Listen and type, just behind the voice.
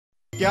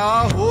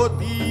क्या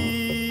होती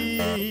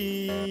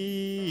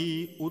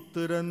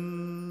उतरन.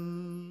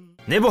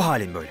 Ne bu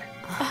halin böyle?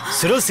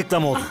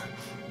 Sırılsıklam oldun.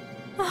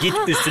 Git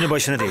üstünü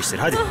başını değiştir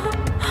hadi.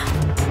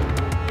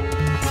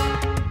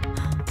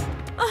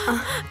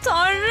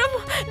 Tanrım,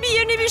 bir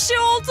yerine bir şey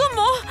oldu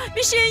mu?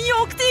 Bir şeyin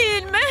yok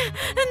değil mi?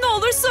 Ne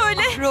olur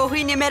söyle.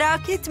 Rohini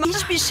merak etme.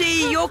 Hiçbir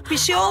şeyi yok, bir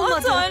şey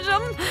olmadı.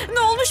 Tanrım, ne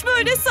olmuş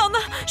böyle sana?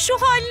 Şu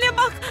haline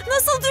bak,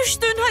 nasıl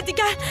düştün? Hadi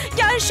gel,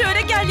 gel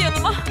şöyle gel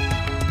yanıma.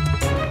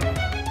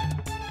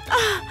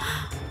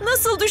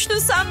 Nasıl düştün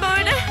sen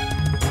böyle?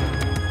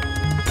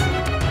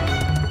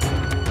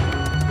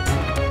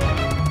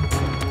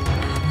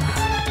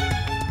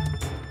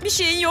 Bir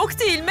şeyin yok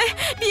değil mi?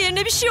 Bir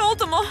yerine bir şey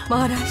oldu mu?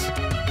 Maharaş.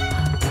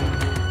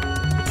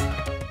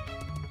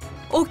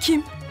 O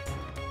kim?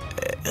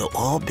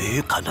 O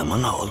büyük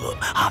hanımın oğlu.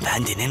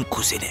 Hanımefendinin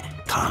kuzeni.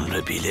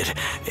 Tanrı bilir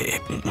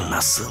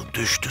nasıl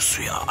düştü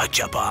suya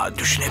acaba,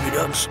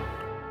 düşünebiliyor musun?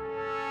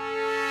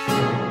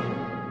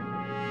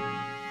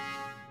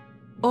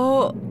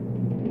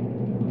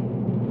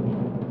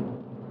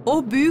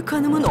 O büyük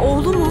hanımın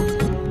oğlu mu?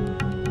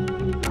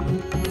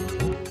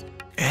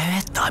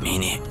 Evet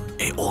Damini.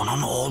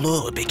 Onun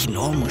oğlu. Peki ne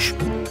olmuş?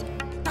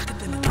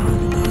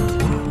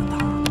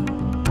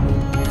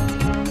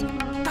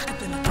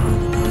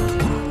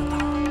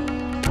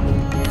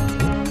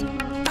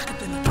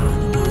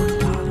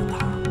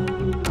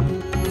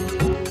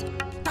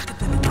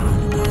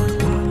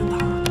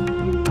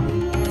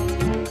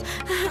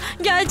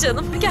 Gel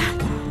canım, gel.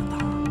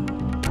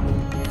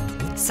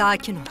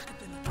 Sakin ol.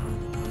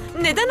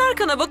 Neden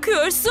arkana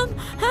bakıyorsun?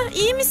 Ha,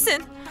 iyi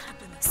misin?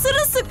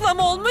 Sırılsıklam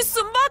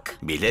olmuşsun bak.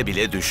 Bile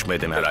bile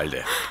düşmedim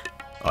herhalde.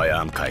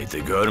 Ayağım kaydı,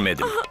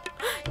 görmedim.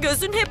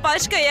 Gözün hep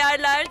başka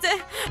yerlerde.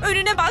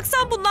 Önüne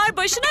baksan bunlar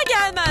başına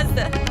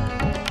gelmezdi.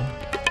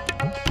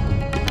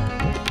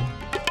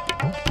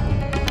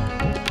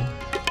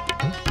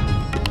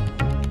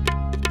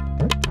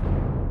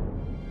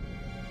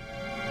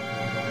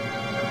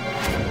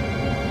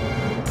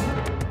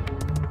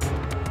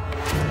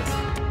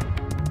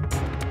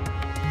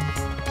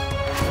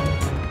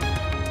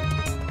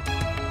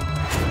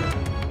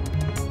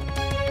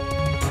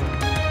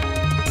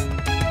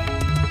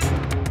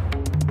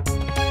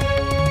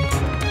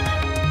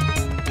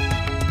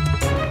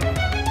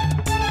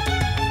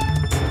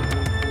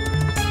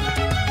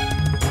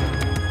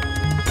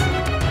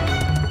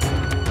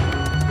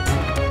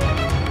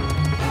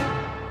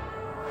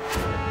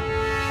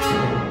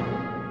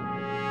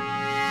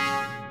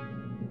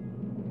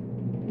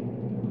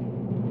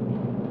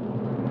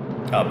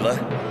 Abla.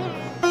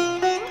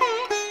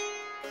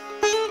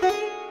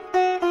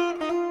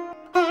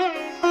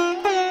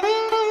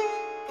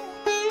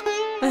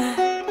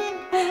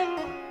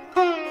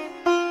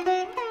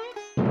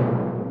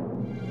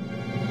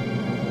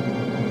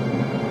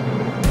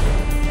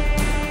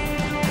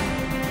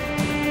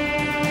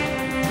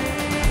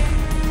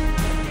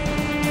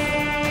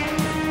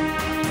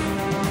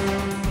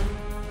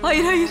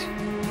 Hayır, hayır.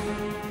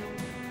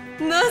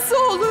 Nasıl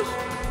olur?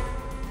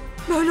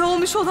 Böyle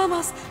olmuş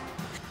olamaz.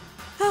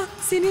 Ha,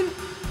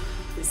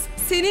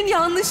 senin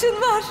yanlışın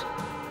var.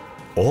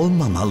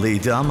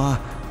 Olmamalıydı ama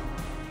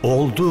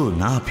oldu,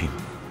 ne yapayım?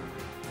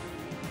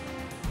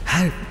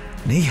 Her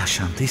ne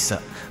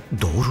yaşandıysa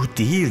doğru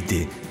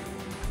değildi.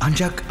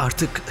 Ancak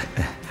artık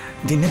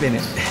dinle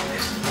beni.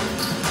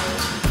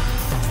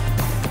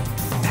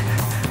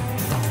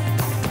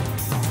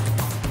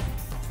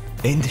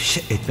 Endişe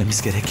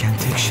etmemiz gereken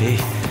tek şey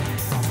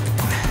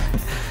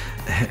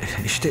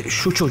işte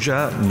şu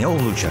çocuğa ne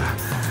olacağı.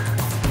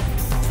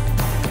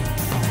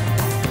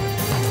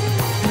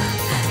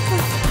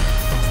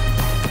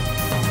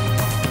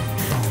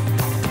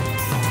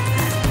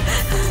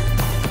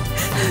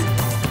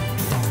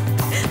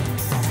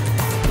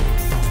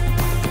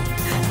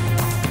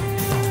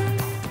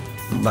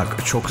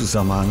 Bak, çok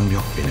zamanım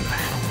yok benim.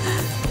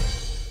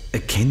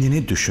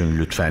 Kendini düşün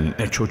lütfen.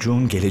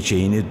 Çocuğun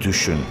geleceğini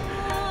düşün.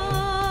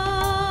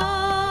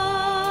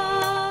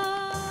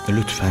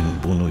 Lütfen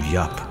bunu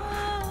yap.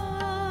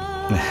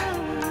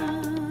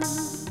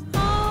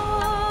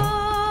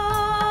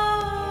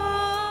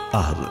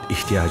 Al,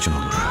 ihtiyacın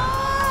olur.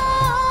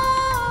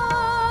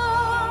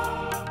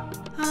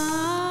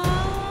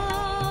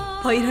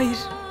 Hayır, hayır.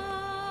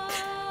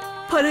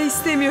 Para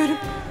istemiyorum.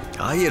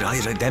 Hayır,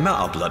 hayır deme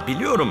abla,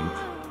 biliyorum.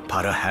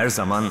 Para her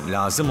zaman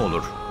lazım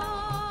olur.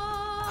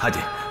 Hadi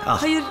al.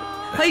 Hayır,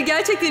 hayır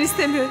gerçekten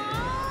istemiyorum.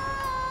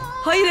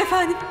 Hayır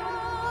efendim.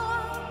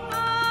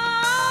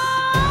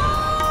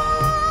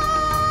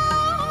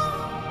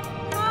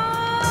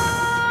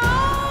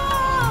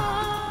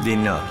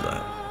 Dinle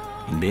abla.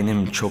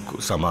 Benim çok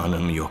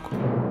zamanım yok.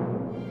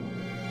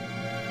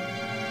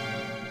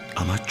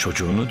 Ama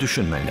çocuğunu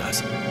düşünmen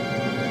lazım.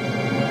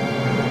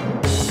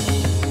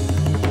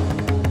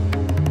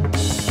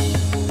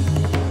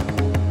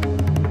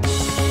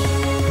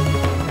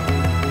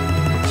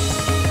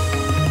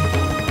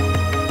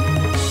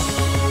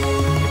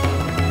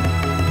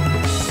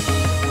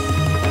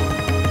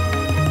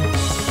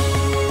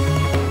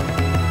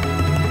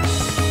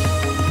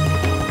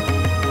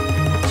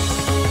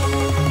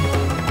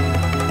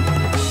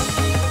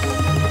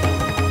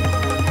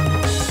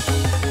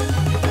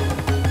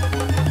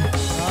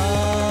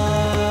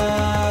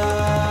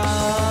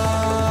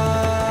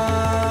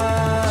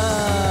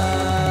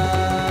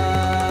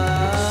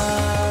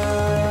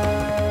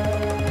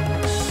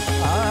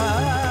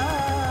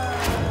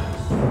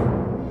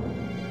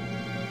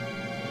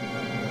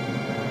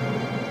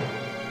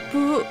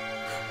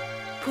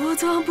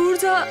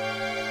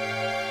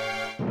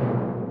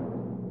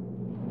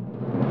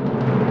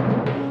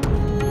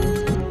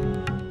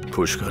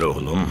 Puşkar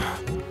oğlum,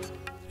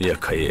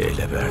 yakayı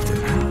ele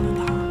verdin.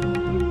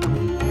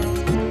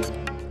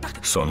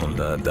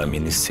 Sonunda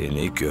Damini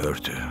seni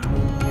gördü.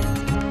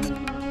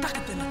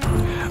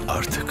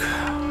 Artık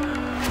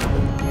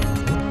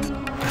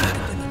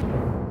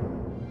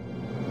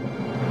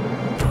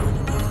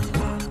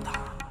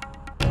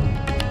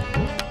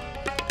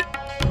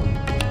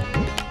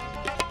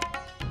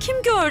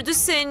Kim gördü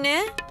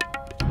seni?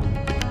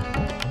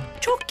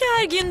 Çok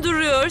gergin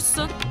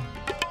duruyorsun.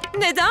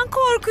 Neden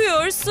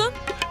korkuyorsun?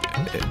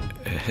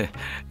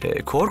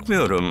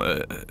 korkmuyorum.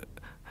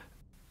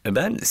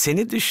 Ben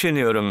seni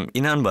düşünüyorum,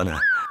 inan bana.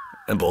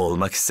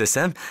 Boğulmak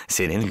istesem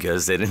senin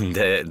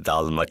gözlerinde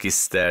dalmak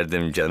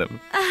isterdim canım.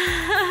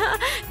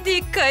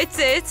 Dikkat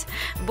et.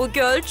 Bu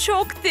göl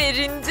çok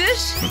derindir.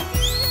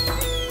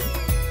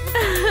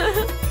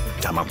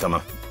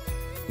 Tamam.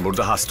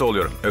 Burada hasta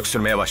oluyorum.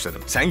 Öksürmeye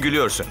başladım. Sen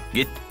gülüyorsun.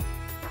 Git.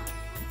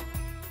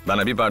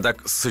 Bana bir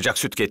bardak sıcak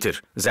süt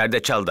getir.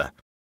 Zerdeçal da.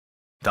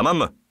 Tamam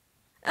mı?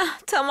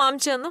 Tamam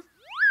canım.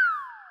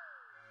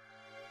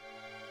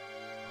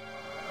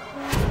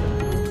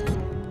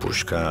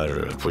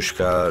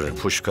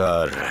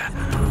 Puşkar.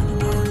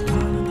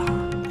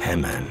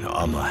 Hemen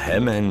ama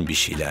hemen bir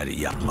şeyler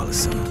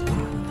yapmalısın.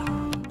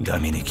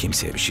 Damini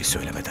kimseye bir şey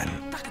söylemeden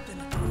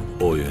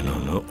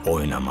oyununu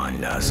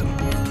oynaman lazım.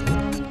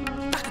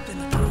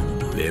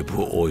 Ve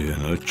bu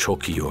oyunu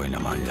çok iyi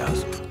oynaman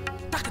lazım.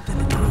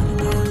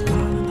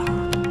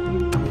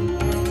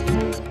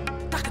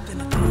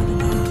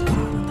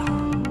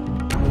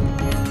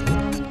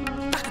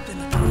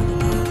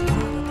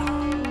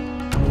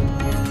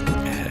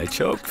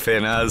 Çok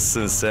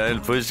fenasın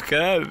sen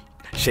Puşkar.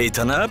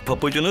 Şeytana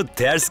papucunu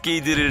ters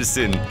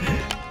giydirirsin.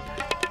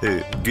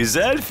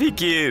 Güzel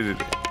fikir.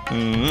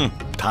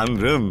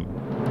 Tanrım.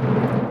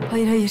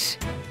 Hayır.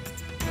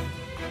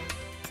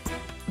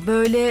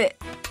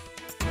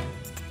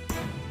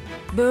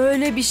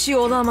 Böyle bir şey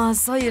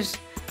olamaz. Hayır.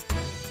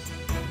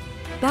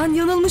 Ben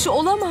yanılmış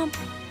olamam.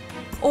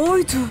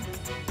 Oydu.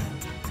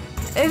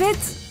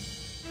 Evet.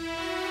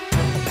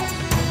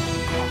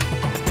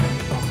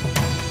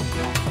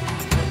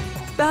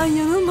 Ben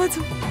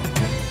yanılmadım.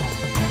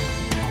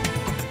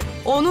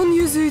 Onun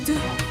yüzüydü.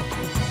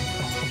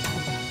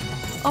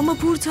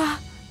 Ama burada,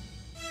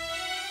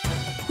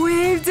 bu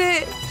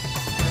evde,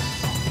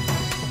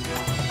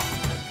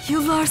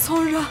 yıllar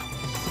sonra,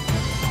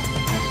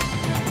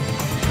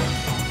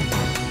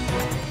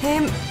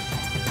 hem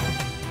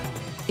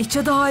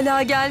İçça da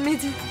hala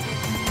gelmedi.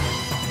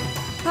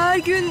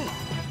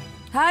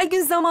 Her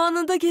gün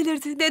zamanında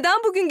gelirdi.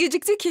 Neden bugün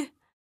gecikti ki?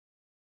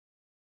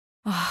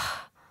 Ah.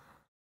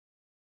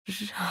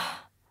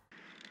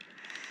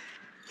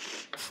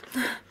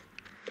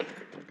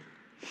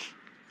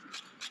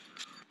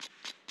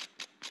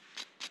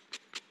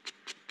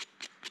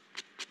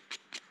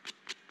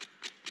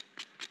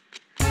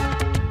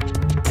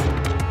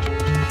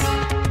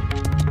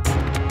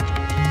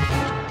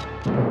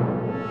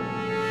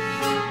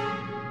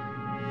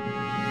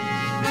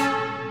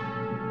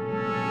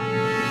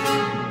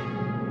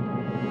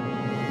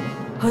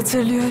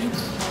 Hatırlıyorum.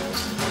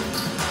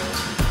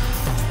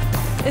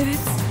 Evet.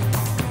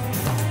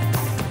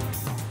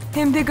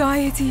 Hem de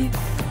gayet iyi.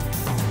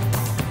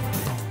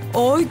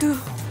 Oydu.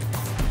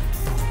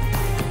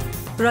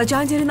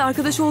 Rajander'in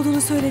arkadaşı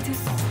olduğunu söyledi.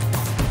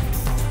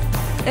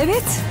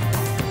 Evet.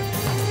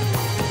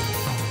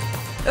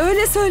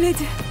 Öyle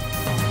söyledi.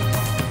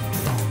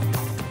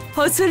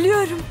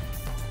 Hatırlıyorum.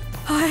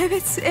 Ha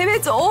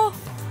evet o.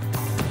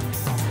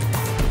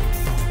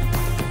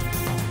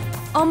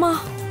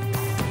 Ama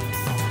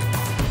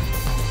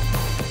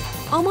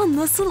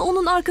nasıl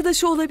onun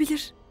arkadaşı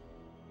olabilir?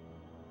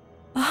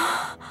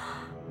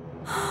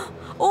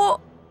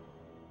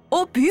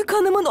 O büyük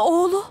hanımın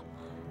oğlu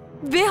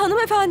ve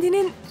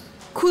hanımefendinin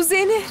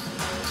kuzeni.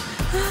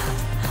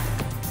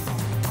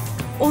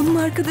 Onun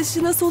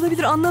arkadaşı nasıl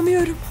olabilir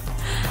anlamıyorum.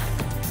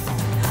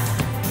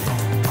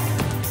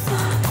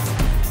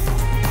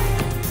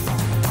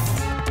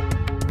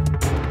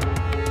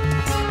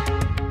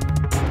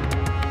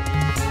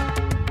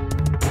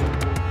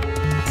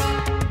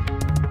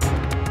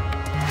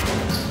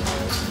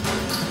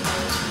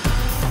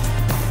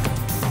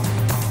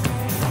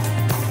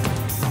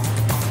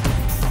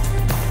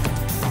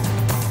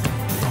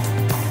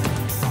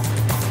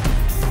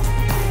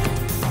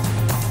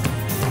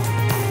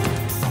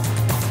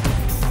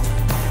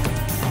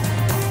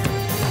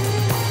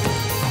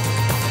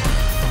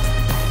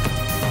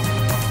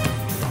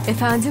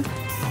 Efendim?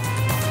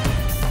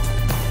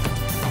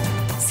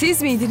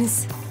 Siz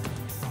miydiniz?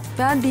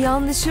 Ben bir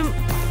yanlışım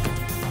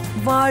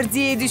var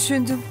diye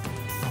düşündüm.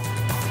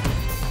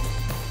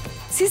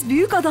 Siz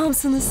büyük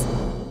adamsınız.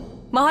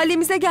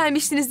 Mahallemize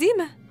gelmiştiniz değil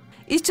mi?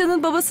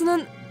 İçça'nın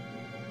babasının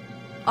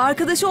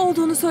arkadaşı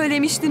olduğunu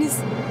söylemiştiniz.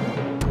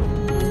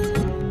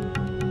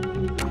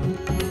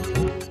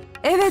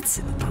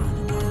 Evet.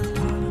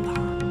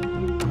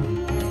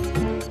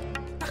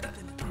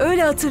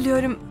 Öyle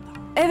hatırlıyorum.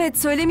 Evet,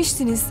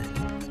 söylemiştiniz.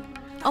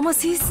 Ama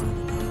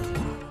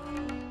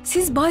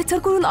siz Bay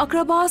Thakur'un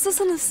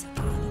akrabasısınız.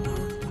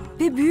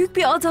 Ve büyük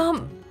bir adam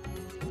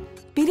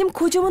benim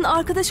kocamın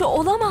arkadaşı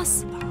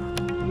olamaz.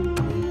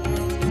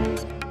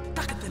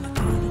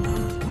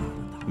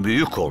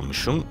 Büyük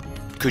olmuşum,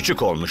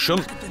 küçük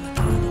olmuşum.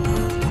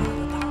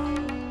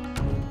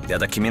 Ya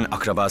da kimin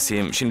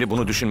akrabasıyım, şimdi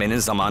bunu düşünmenin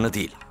zamanı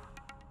değil.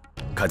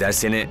 Kader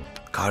seni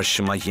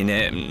karşıma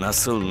yine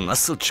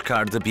nasıl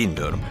çıkardı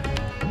bilmiyorum.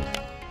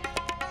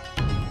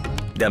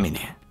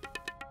 Damini.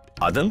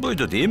 Adın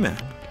buydu değil mi?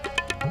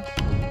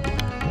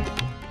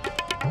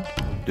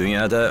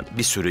 Dünyada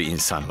bir sürü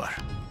insan var.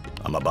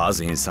 Ama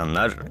bazı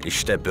insanlar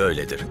işte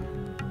böyledir.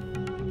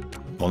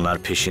 Onlar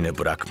peşini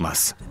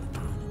bırakmaz.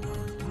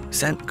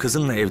 Sen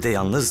kızınla evde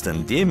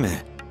yalnızdın değil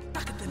mi?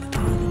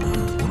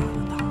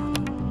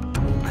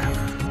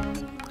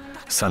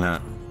 Sana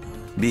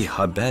bir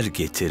haber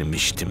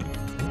getirmiştim.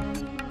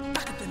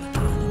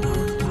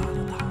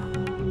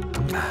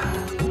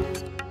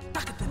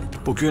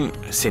 Bugün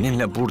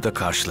seninle burada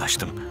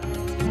karşılaştım.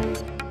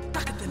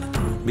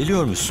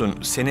 Biliyor musun,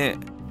 seni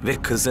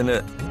ve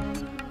kızını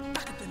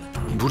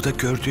burada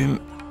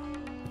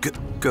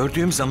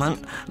gördüğüm zaman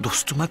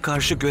dostuma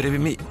karşı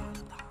görevimi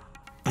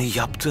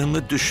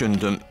yaptığımı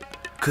düşündüm.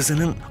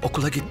 Kızının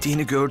okula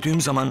gittiğini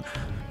gördüğüm zaman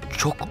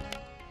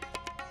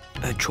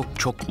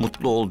çok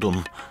mutlu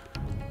oldum.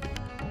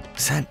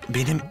 Sen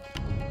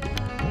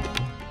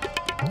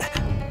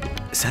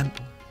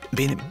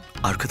benim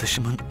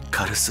arkadaşımın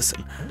karısısın.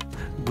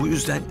 Bu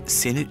yüzden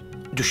seni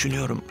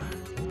düşünüyorum.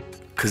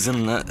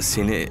 Kızınla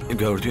seni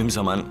gördüğüm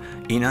zaman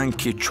inan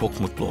ki çok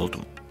mutlu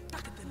oldum.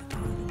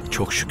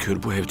 Çok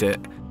şükür bu evde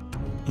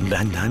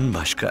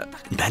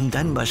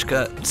benden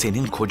başka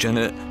senin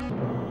kocanı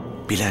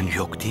bilen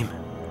yok değil mi?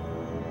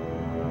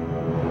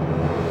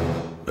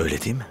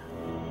 Öyle değil mi?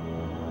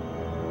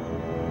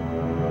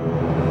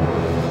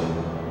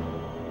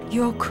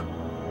 Yok.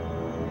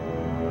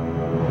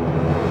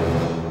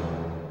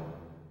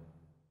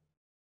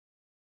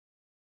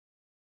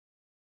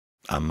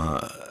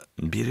 Ama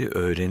biri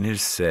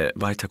öğrenirse,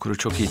 Bay Thakur'u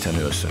çok iyi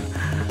tanıyorsun.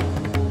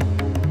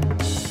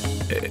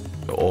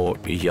 O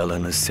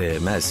yalanı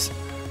sevmez.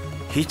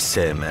 Hiç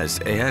sevmez.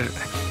 Eğer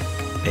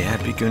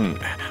bir gün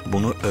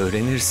bunu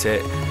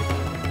öğrenirse,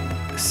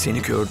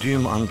 seni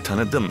gördüğüm an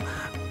tanıdım.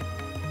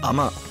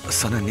 Ama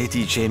sana ne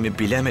diyeceğimi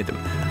bilemedim.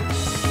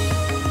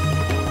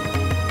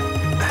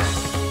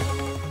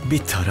 Bir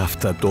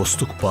tarafta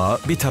dostluk bağı,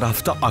 bir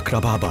tarafta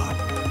akraba bağı.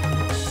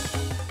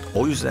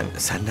 O yüzden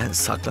senden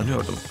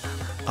saklanıyordum.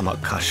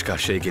 Ama karşı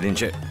karşıya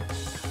gelince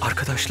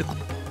arkadaşlık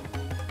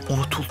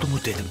unutuldu mu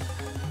dedim.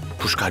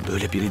 Puşkar,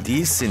 böyle biri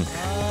değilsin.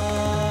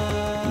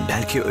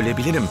 Belki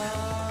ölebilirim.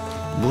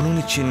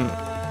 Bunun için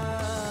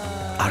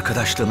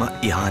arkadaşlığıma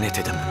ihanet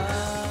edemem.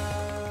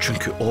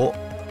 Çünkü o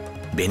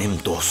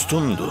benim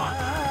dostumdu.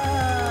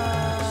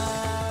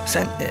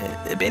 Sen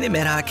beni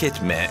merak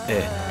etme.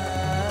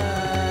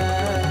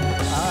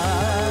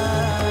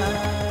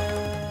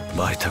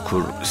 Bay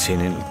Thakur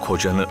senin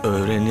kocanı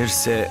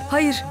öğrenirse...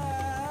 Hayır.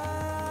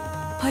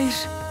 Hayır.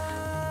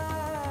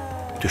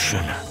 Düşün.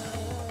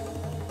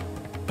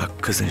 Bak,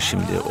 kızın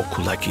şimdi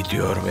okula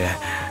gidiyor ve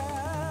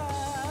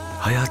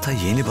hayata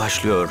yeni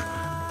başlıyor.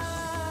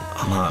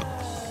 Ama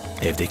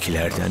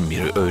evdekilerden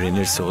biri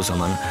öğrenirse o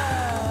zaman...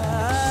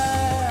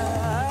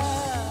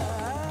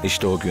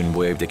 İşte o gün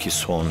bu evdeki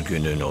son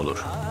günün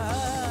olur.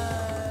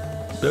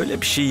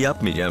 Böyle bir şey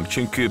yapmayacağım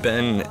çünkü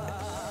ben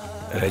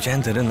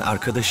Recender'ın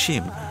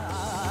arkadaşıyım.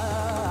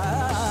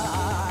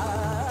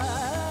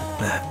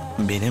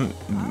 Benim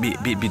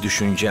bir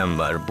düşüncem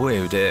var. Bu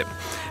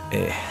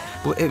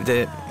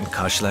evde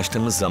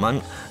karşılaştığımız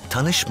zaman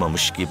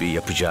tanışmamış gibi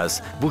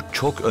yapacağız. Bu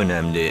çok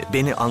önemli.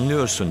 Beni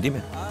anlıyorsun değil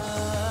mi?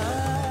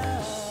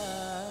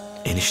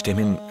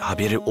 Eniştemin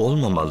haberi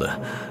olmamalı.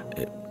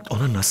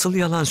 Ona nasıl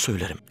yalan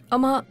söylerim?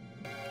 Ama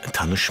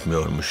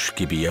Tanışmıyormuş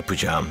gibi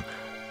yapacağım.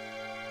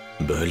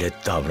 Böyle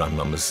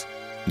davranmamız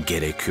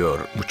gerekiyor.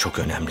 Bu çok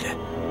önemli.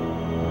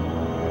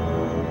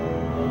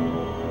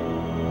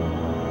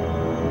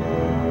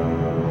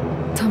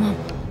 tamam.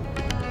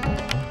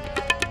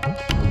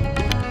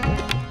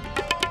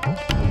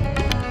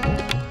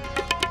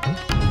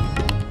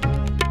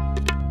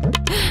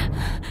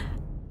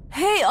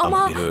 Hey Ama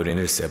ama biri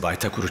öğrenirse, Bay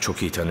Thakur'u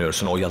çok iyi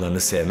tanıyorsun. O yalanı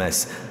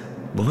sevmez.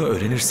 Bunu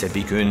öğrenirse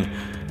bir gün...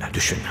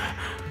 Düşün.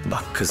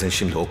 Bak, kızın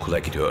şimdi okula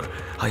gidiyor.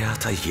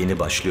 Hayata yeni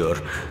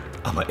başlıyor.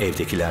 Ama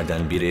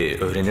evdekilerden biri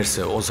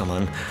öğrenirse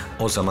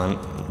o zaman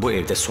bu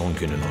evde son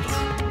günün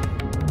olur.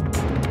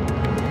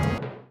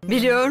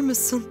 Biliyor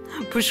musun?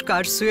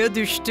 Puşkar suya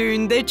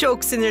düştüğünde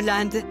çok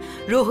sinirlendi.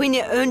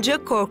 Rohini önce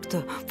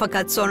korktu.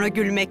 Fakat sonra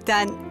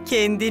gülmekten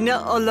kendini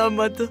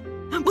alamadı.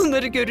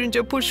 Bunları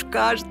görünce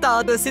Puşkar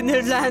daha da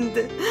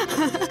sinirlendi.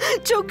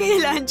 Çok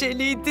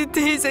eğlenceliydi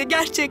teyze,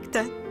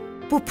 gerçekten.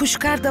 Bu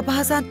Puşkar da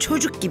bazen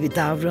çocuk gibi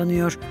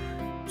davranıyor.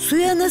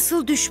 Suya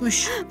nasıl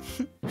düşmüş?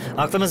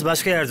 Aklımız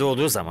başka yerde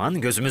olduğu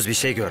zaman gözümüz bir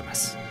şey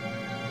görmez.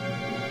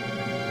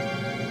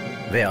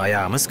 Ve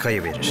ayağımız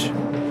kayıverir.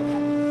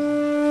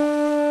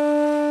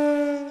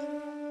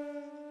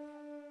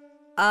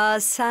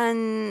 Sen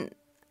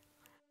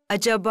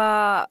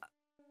acaba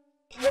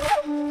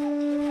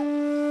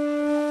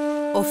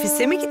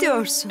Ofise mi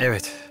gidiyorsun?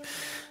 Evet.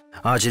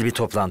 Acil bir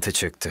toplantı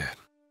çıktı.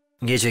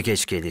 Gece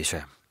geç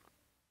geleceğim.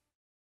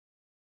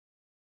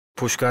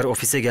 Pushkar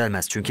ofise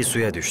gelmez çünkü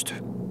suya düştü.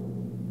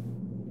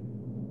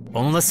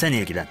 Onunla sen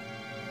ilgilen.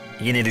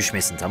 Yine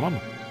düşmesin, tamam mı?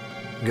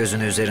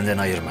 Gözünü üzerinden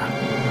ayırma.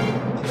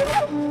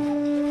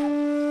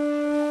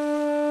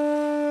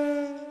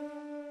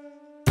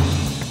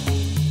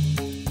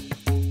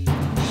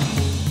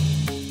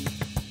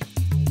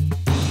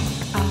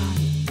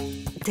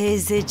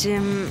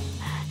 Teyzeciğim,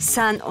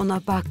 sen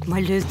ona bakma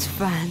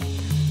lütfen.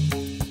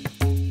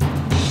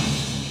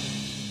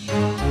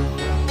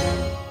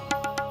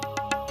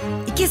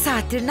 İki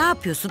saattir ne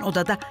yapıyorsun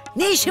odada?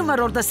 Ne işin var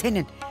orada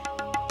senin?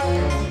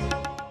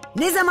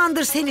 Ne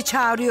zamandır seni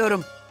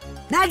çağırıyorum?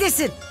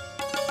 Neredesin?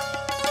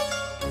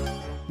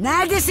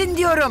 Neredesin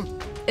diyorum.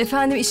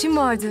 Efendim işim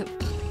vardı.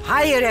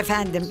 Hayır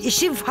efendim,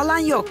 işim falan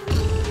yok.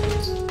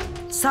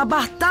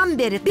 Sabahtan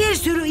beri bir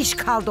sürü iş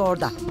kaldı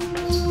orada.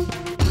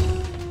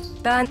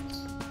 Ben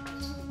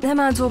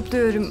hemen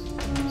topluyorum.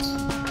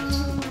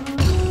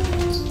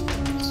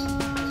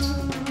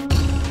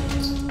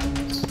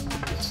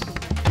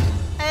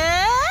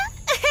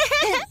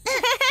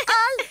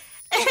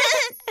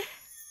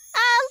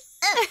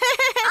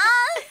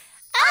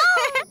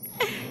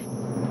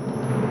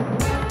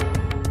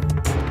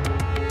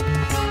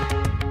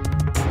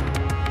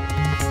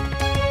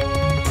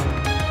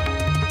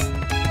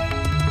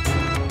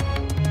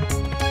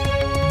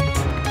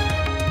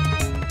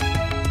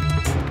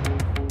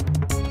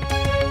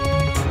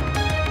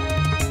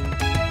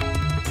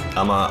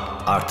 Ama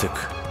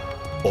artık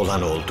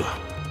olan oldu.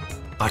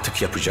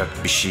 Artık yapacak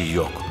bir şey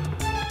yok.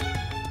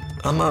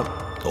 Ama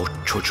o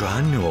çocuğa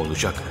ne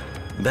olacak?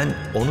 Ben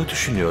onu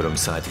düşünüyorum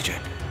sadece.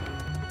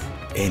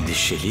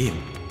 Endişeliyim.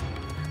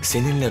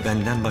 Seninle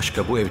benden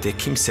başka bu evde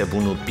kimse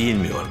bunu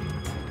bilmiyor.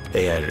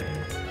 Eğer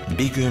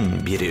bir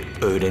gün biri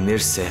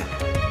öğrenirse...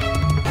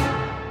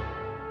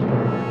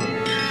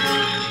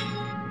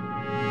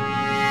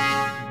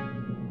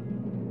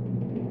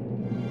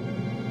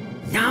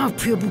 Ne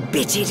yapıyor bu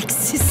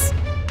beceriksiz?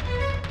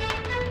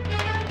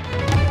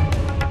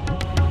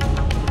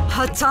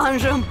 Ha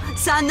Tanrım,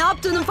 sen ne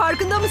yaptığının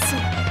farkında mısın?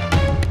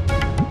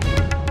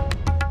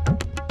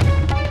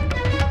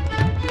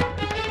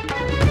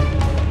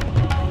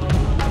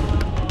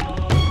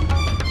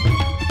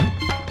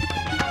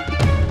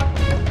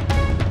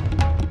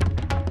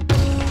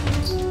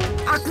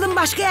 Aklın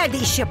başka yerde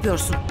iş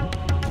yapıyorsun.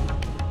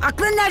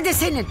 Aklın nerede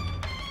senin?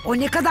 O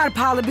ne kadar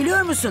pahalı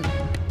biliyor musun?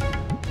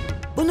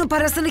 Bunun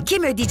parasını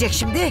kim ödeyecek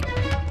şimdi?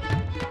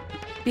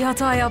 Bir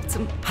hata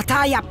yaptım.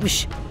 Hata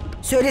yapmış.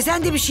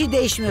 Söylesen de bir şey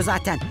değişmiyor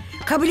zaten.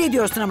 Kabul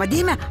ediyorsun ama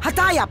değil mi?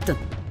 Hata yaptın.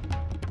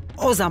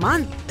 O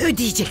zaman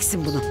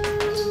ödeyeceksin bunu.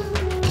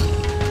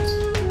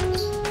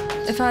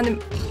 Efendim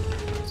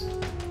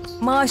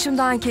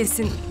maaşımdan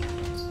kesin.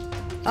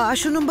 Aa,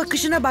 şunun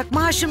bakışına bak,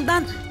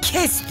 maaşımdan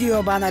kes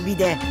diyor bana bir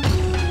de.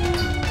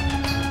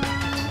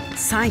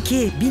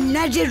 Sanki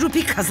binlerce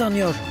rupi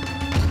kazanıyor.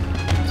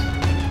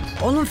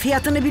 Onun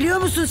fiyatını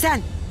biliyor musun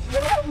sen?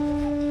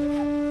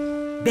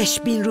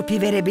 5000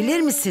 rupi verebilir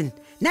misin?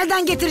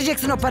 Nereden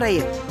getireceksin o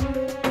parayı?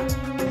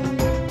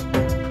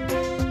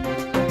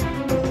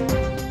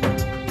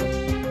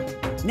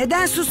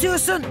 Neden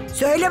susuyorsun?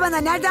 Söyle bana,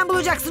 nereden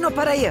bulacaksın o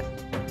parayı?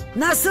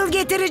 Nasıl Bir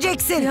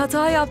getireceksin?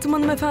 hata yaptım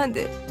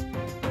hanımefendi.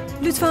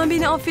 Lütfen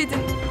beni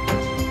affedin.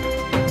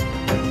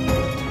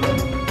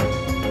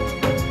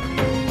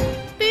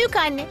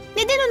 Büyükanne,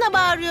 neden ona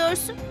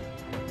bağırıyorsun?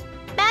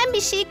 Ben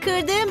bir şey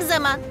kırdığım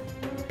zaman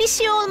bir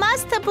şey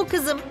olmaz tapu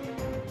kızım.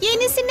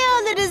 Yenisini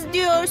alırız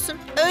diyorsun.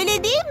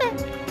 Öyle değil mi?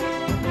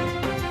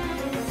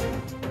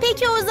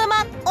 Peki o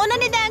zaman ona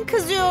neden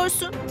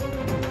kızıyorsun?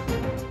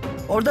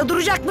 Orada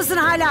duracak mısın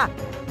hala?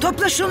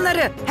 Topla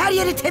şunları, her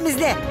yeri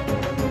temizle.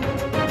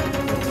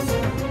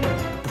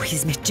 Bu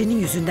hizmetçinin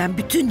yüzünden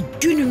bütün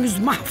günümüz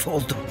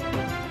mahvoldu.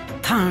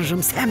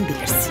 Tanrım sen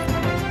bilirsin.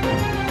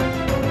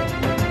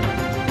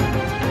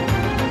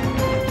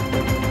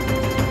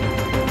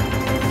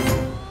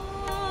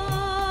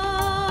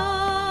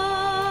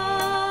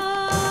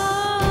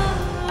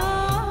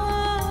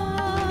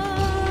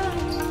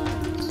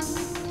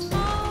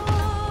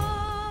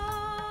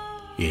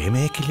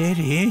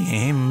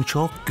 Yemeklerim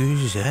çok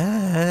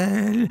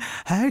güzel.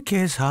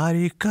 Herkes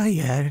harika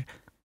yer.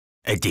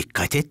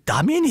 Dikkat et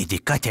Damini,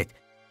 dikkat et.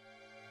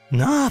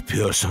 Ne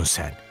yapıyorsun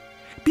sen?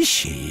 Bir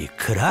şeyi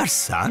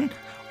kırarsan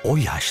o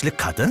yaşlı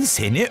kadın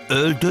seni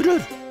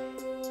öldürür.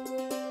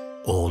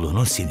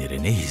 Oğlunun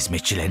sinirini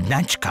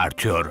hizmetçilerinden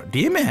çıkartıyor,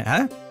 değil mi?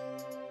 Ha?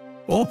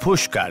 O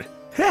Pushkar.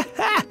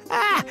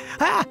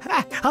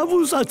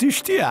 Havuza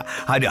düştü ya.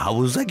 Hani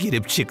havuza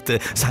girip çıktı.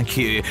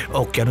 Sanki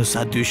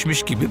okyanusa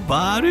düşmüş gibi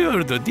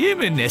bağırıyordu, değil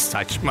mi? Ne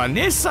saçma,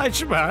 ne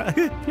saçma.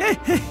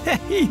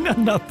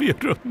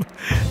 İnanamıyorum.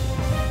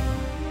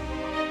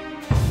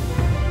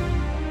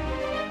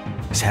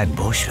 Sen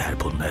boş ver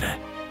bunları.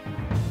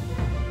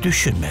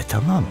 Düşünme,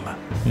 tamam mı?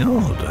 Ne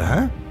oldu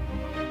ha?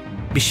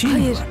 Bir şey mi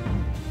Hayır. var?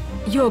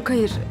 Yok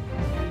hayır.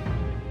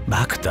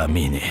 Bak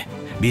Damini,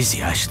 biz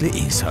yaşlı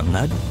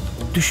insanlar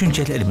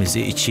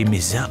Düşüncelerimizi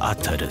içimize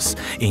atarız.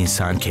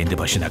 İnsan kendi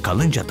başına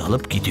kalınca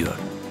dalıp gidiyor.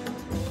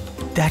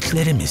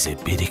 Dertlerimizi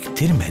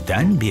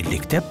biriktirmeden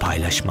birlikte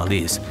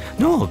paylaşmalıyız.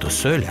 Ne oldu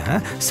söyle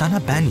ha?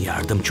 Sana ben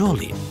yardımcı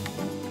olayım.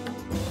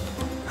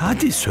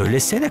 Hadi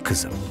söylesene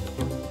kızım.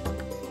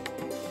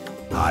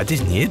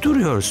 Hadi niye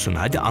duruyorsun?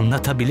 Hadi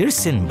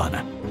anlatabilirsin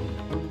bana.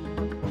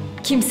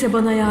 Kimse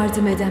bana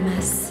yardım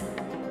edemez.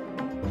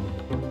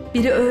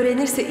 Biri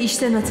öğrenirse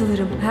işten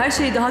atılırım. Her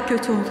şey daha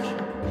kötü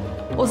olur.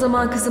 O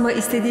zaman kızıma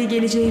istediği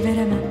geleceği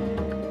veremem.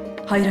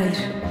 Hayır, hayır.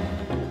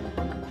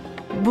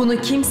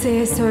 Bunu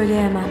kimseye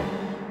söyleyemem.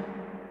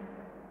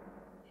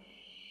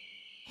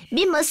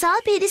 Bir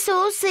masal perisi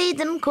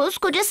olsaydım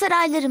koskoca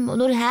saraylarım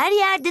olur, her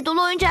yerde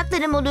dolu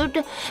oyuncaklarım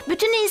olurdu.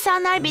 Bütün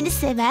insanlar beni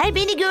sever,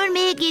 beni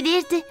görmeye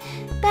gelirdi.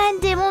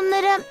 Ben de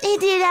onlara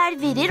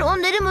hediyeler verir,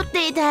 onları mutlu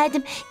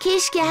ederdim.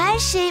 Keşke her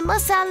şey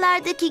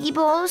masallardaki gibi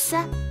olsa.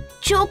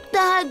 Çok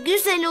daha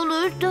güzel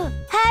olurdu.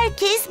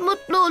 Herkes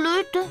mutlu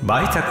olurdu.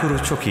 Bay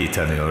Thakur'u çok iyi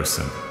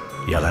tanıyorsun.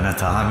 Yalana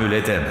tahammül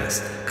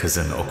edemez.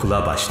 Kızın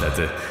okula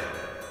başladı.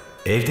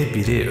 Evde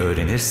biri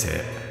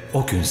öğrenirse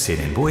o gün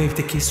senin bu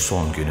evdeki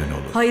son günün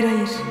olur. Hayır,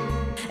 hayır.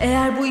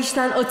 Eğer bu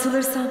işten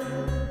atılırsam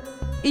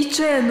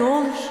İçça'ya ne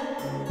olur?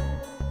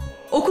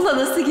 Okula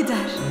nasıl gider?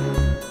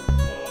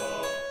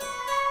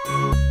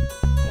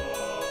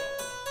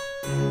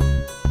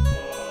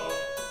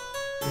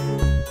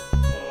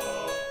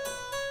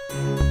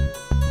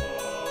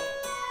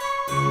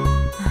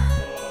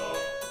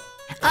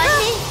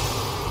 Anne!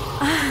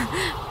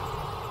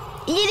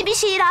 Yeni bir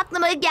şiir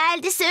aklıma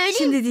geldi, söyleyeyim.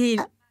 Şimdi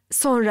değil,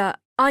 sonra.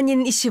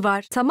 Annenin işi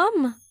var, tamam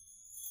mı?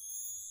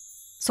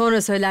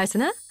 Sonra söylersin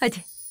ha? Hadi.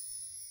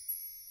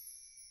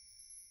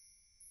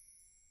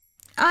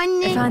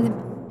 Anne, Efendim?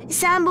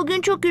 sen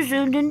bugün çok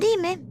üzüldün değil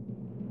mi?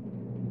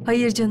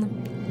 Hayır canım.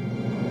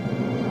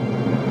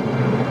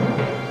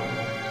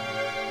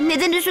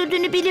 Neden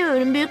üzüldüğünü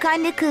biliyorum.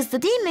 Büyükanne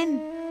kızdı değil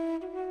mi?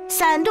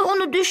 Sen de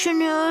onu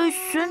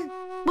düşünüyorsun.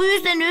 Bu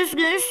yüzden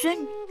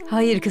üzgünsün.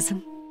 Hayır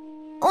kızım.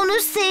 Onu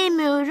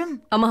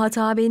sevmiyorum. Ama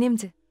hata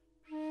benimdi.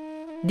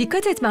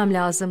 Dikkat etmem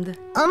lazımdı.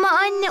 Ama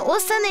anne, o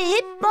sana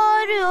hep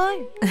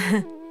bağırıyor.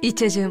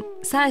 İçça'cığım,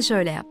 sen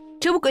şöyle yap.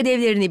 Çabuk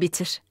ödevlerini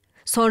bitir.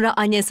 Sonra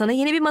annen sana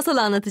yeni bir masal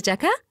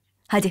anlatacak ha?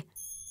 Hadi.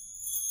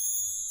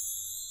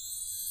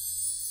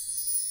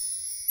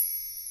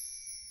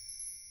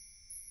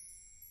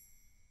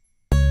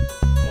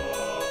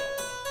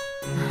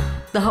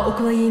 Daha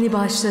okula yeni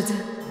başladı.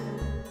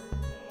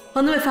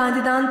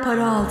 Hanımefendiden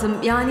para aldım.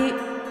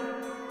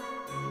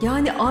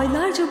 Yani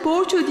aylarca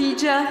borç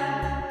ödeyeceğim.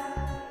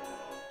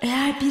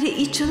 Eğer biri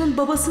İchcha'nın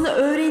babasını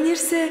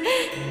öğrenirse...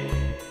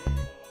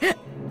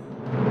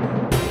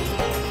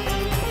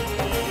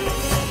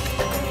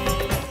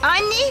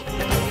 Anne!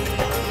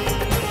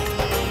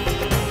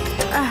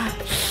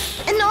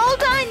 Ne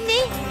oldu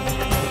anne?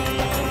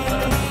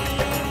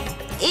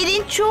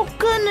 Elin çok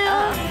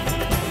kanıyor.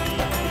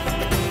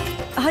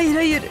 Hayır,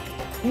 hayır.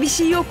 Bir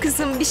şey yok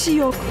kızım, bir şey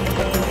yok.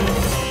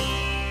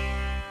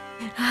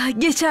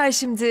 Geçer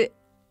şimdi.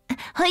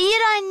 Hayır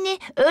anne,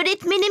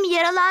 öğretmenim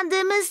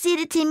yaralandığımız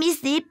yeri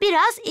temizleyip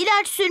biraz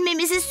ilaç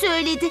sürmemizi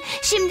söyledi.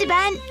 Şimdi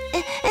ben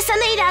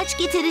sana ilaç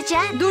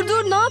getireceğim.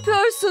 Dur, ne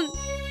yapıyorsun?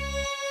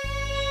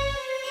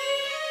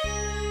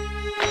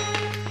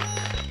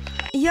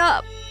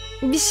 Ya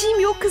bir şeyim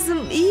yok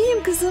kızım,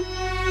 iyiyim kızım.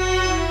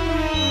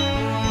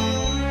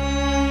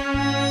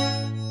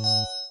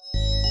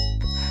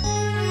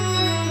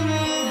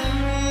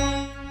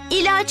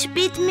 İlaç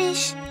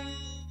bitmiş.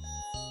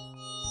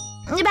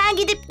 Ben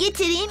gidip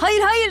getireyim.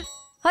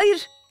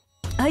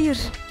 Hayır.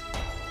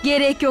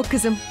 Gerek yok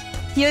kızım.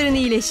 Yarın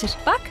iyileşir.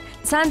 Bak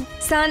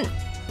sen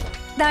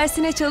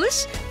dersine çalış.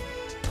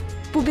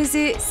 Bu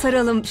bezi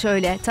saralım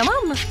şöyle,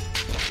 tamam mı?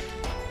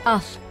 Al.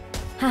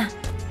 Hah.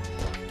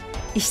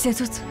 İşte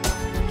tut.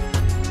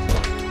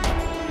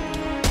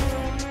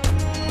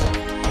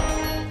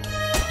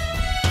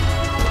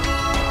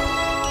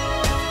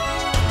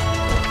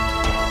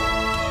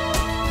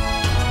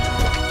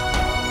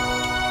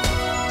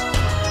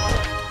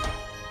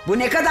 Bu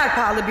ne kadar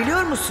pahalı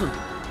biliyor musun?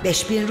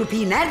 5000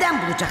 rupiyi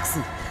nereden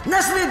bulacaksın?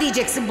 Nasıl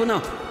ödeyeceksin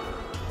bunu?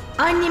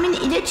 Annemin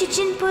ilaç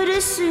için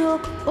parası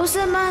yok. O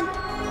zaman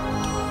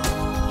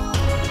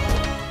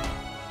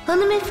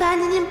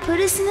hanımefendinin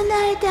parasını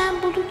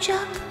nereden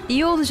bulacak?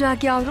 İyi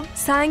olacak yavrum.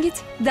 Sen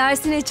git,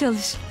 dersine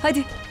çalış.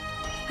 Hadi.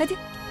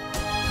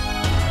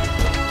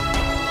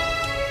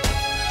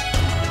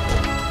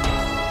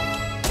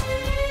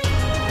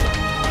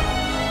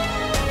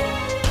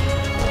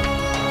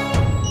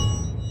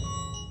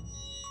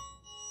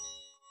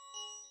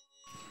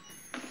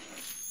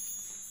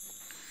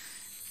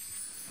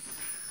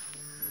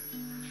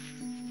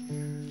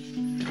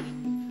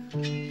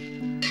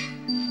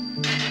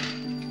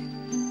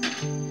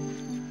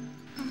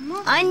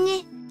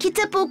 Anne,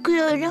 kitap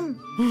okuyorum.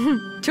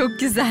 Çok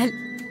güzel.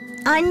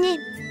 Anne,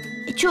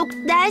 çok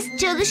ders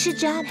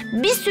çalışacağım.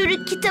 Bir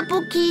sürü kitap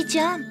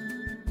okuyacağım.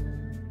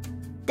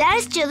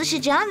 Ders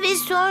çalışacağım ve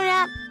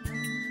sonra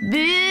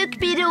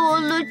Büyük biri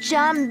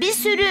olacağım. Bir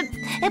sürü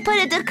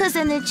para da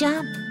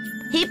kazanacağım.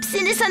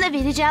 Hepsini sana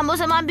vereceğim. O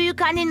zaman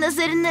büyükannenin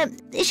nazarını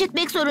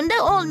işitmek zorunda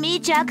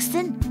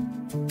olmayacaksın.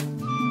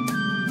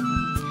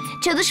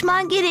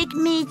 Çalışman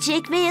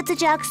gerekmeyecek ve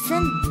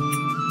yatacaksın.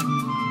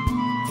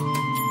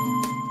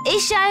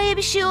 Eşyaya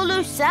bir şey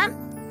olursa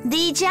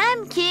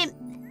diyeceğim ki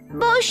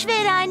boş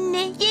ver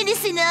anne,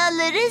 yenisini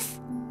alırız.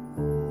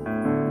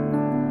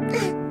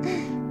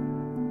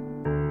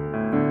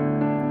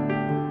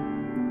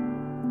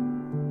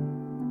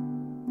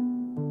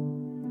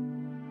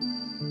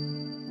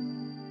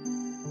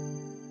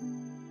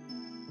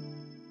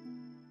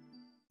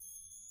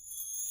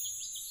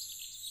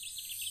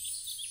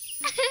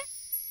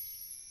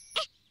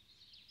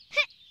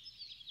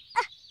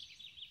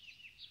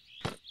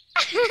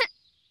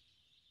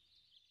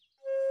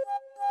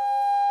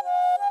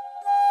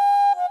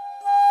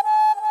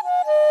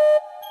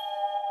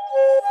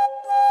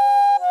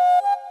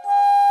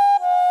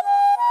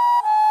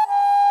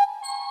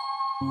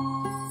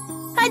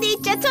 Hadi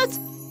İçça tut.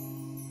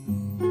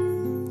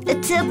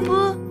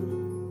 Tapu.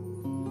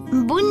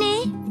 Bu ne?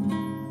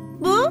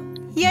 Bu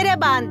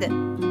yara bandı.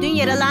 Dün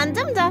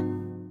yaralandım da.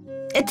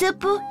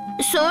 Tapu.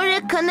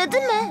 Sonra kanadı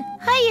mı?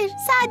 Hayır,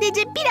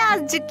 sadece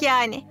birazcık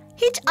yani.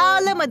 Hiç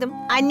ağlamadım.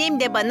 Annem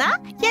de bana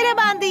yara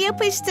bandı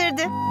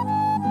yapıştırdı.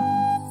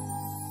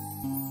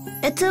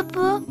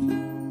 Tapu.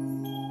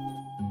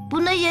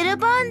 Buna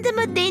yara bandı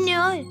mı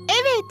deniyor?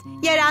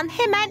 Evet, yaran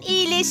hemen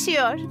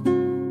iyileşiyor.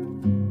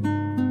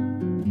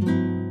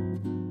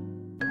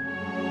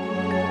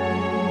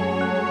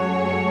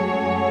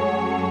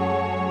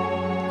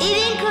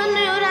 Elin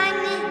kanıyor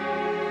anne.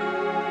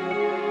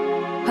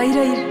 Hayır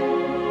hayır.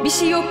 Bir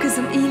şey yok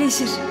kızım,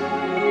 iyileşir.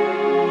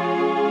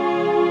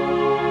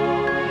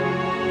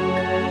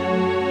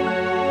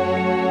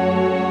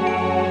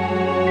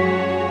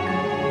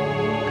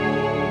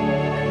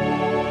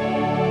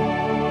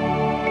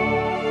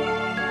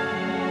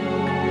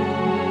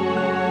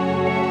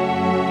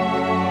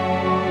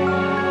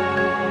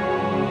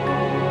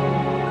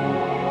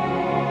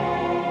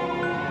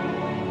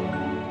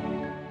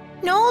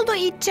 Ne oldu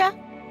İçça?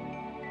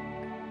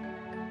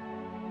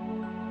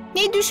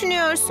 Ne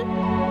düşünüyorsun?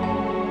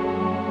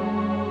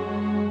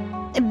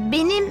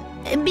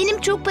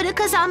 Benim çok para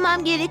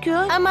kazanmam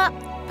gerekiyor. Ama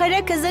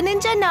para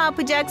kazanınca ne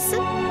yapacaksın?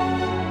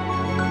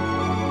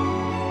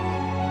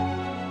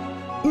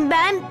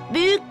 Ben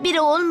büyük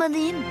biri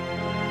olmalıyım.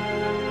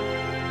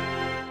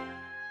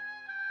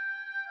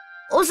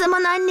 O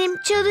zaman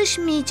annem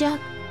çalışmayacak.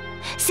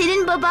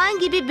 Senin baban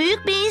gibi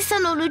büyük bir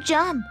insan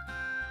olacağım.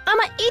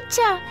 Ama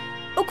İçça,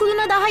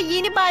 okuluna daha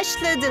yeni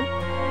başladın.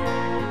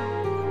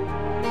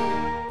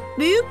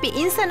 Büyük bir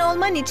insan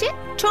olman için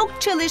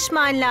çok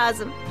çalışman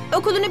lazım.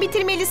 Okulunu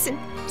bitirmelisin.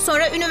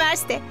 Sonra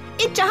üniversite.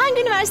 İçça,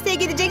 hangi üniversiteye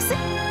gideceksin?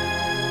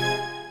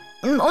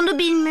 Onu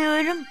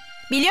bilmiyorum.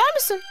 Biliyor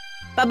musun?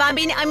 Babam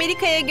beni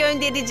Amerika'ya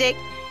gönderecek.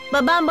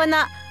 Babam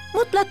bana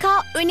mutlaka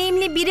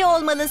önemli biri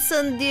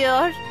olmalısın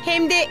diyor.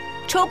 Hem de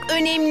çok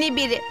önemli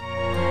biri.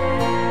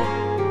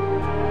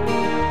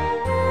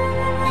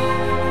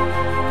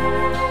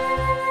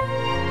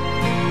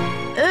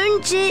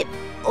 Önce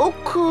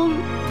okul.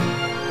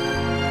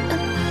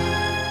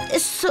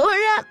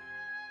 Sonra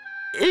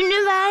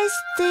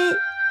üniversite.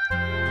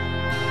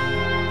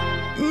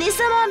 Ne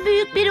zaman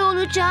büyük biri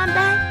olacağım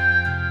ben?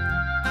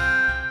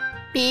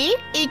 1,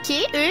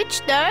 2,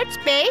 3,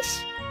 4, 5,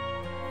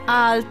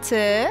 6,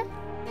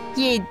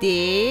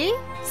 7,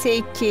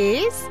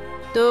 8,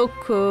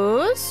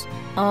 9,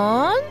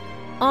 10,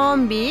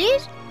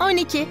 11,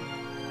 12.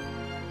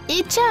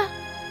 İçça,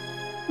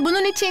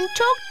 bunun için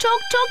çok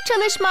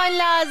çalışman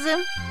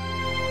lazım.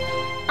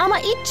 Ama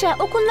İçça,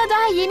 okuluna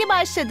daha yeni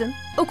başladın.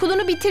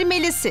 Okulunu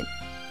bitirmelisin.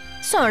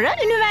 Sonra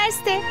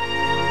üniversite.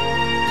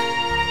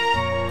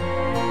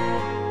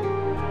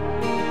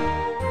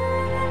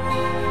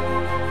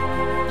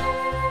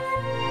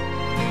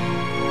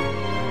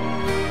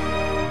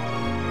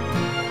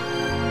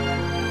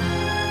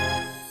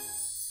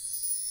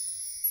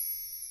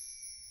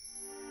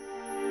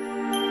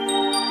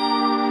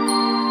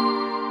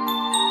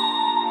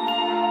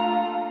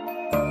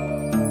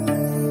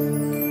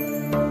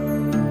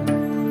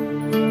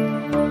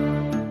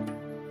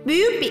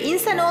 Büyük bir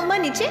insan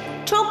olman için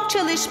çok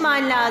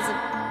çalışman lazım.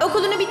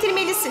 Okulunu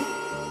bitirmelisin.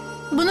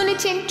 Bunun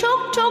için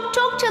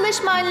çok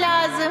çalışman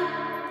lazım.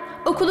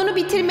 Okulunu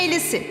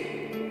bitirmelisin.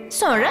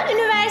 Sonra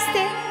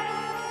üniversite.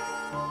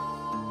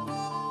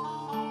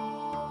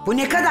 Bu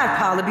ne kadar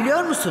pahalı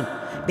biliyor musun?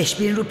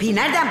 5000 rupiyi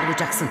nereden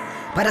bulacaksın?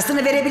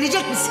 Parasını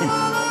verebilecek misin?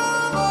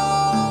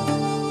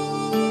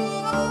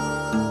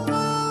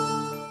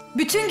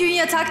 Bütün gün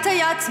yatakta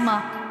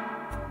yatma.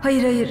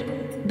 Hayır hayır.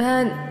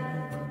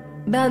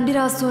 Ben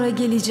biraz sonra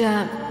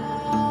geleceğim.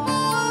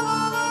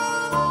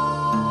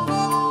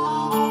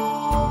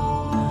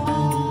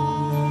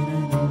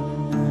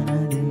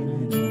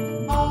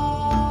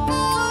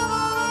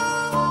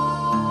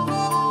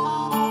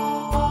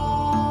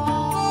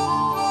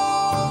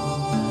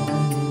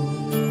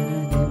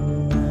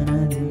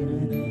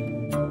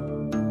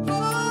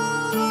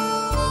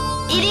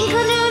 Elin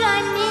kanıyor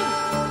anne.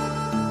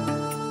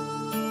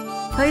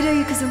 Hayır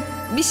hayır kızım.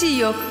 Bir şey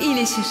yok.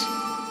 İyileşir.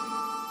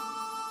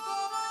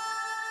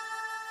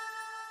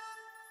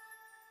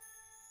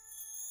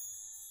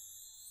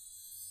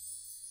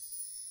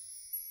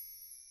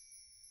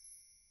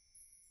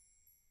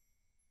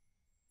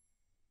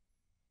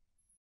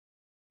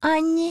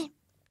 Anne.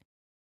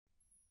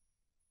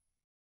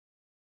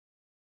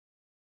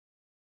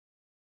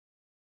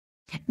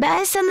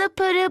 Ben sana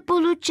para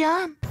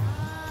bulacağım.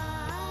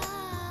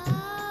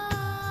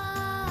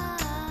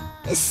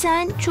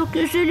 Sen çok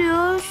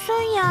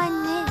üzülüyorsun ya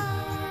anne.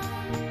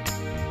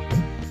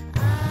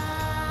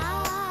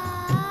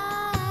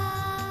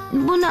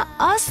 Buna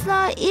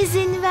asla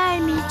izin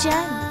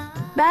vermeyeceğim.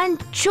 Ben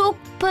çok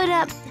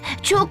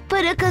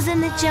para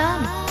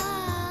kazanacağım.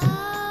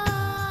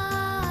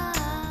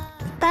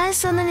 Ben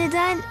sana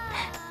neden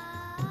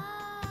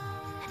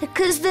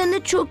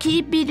kızdığını çok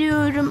iyi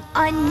biliyorum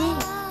anne.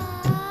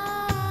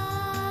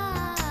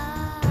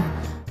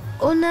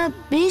 Ona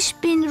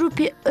 5.000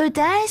 rupi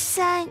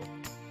ödersen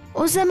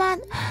o zaman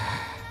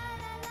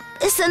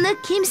sana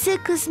kimse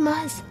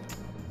kızmaz.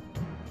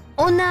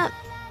 Ona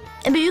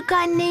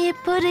büyükanneye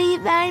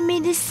parayı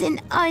vermelisin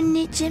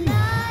anneciğim.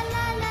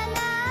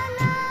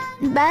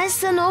 Ben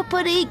sana o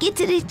parayı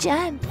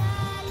getireceğim.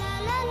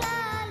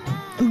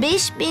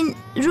 5.000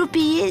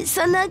 rupiyi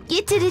sana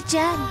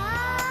getireceğim.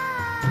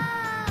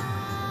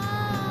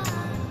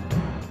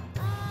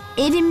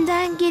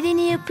 Elimden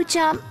geleni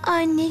yapacağım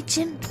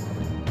anneciğim.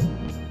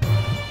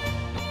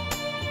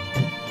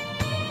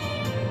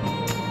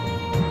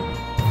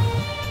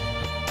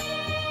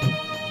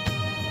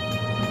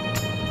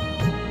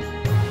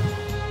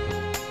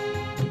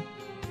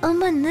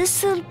 Ama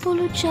nasıl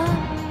bulacağım?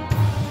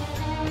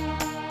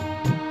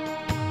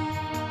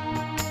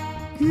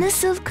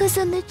 Nasıl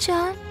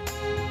kazanacağım?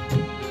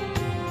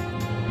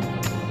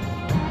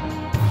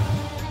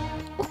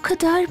 O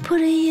kadar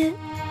parayı.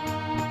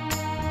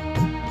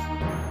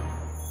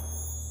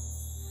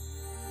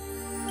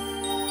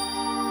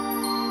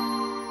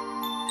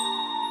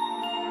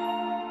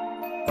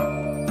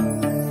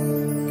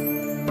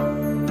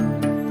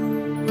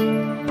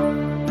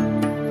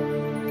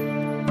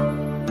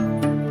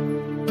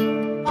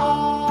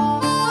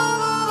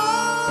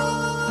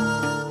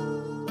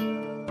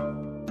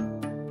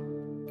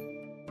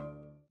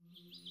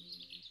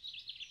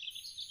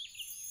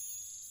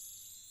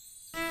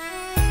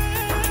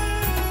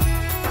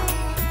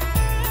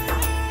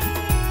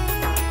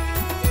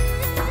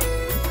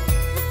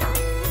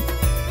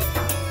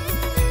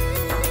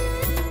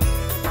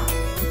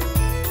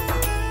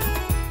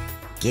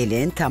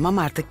 Gelin tamam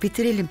artık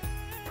bitirelim.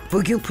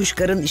 Bugün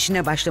Puşkar'ın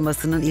işine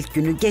başlamasının ilk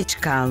günü,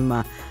 geç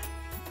kalma.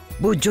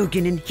 Bu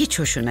Jogi'nin hiç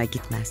hoşuna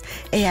gitmez.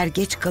 Eğer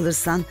geç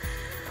kalırsan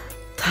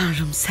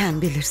Tanrım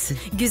sen bilirsin.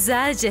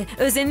 Güzelce,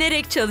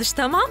 özenerek çalış,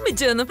 tamam mı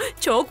canım?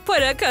 Çok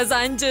para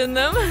kazan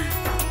canım.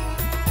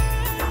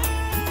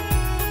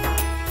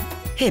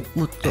 Hep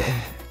mutlu ol.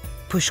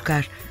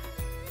 Puşkar,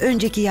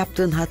 önceki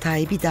yaptığın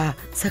hatayı bir daha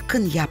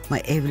sakın yapma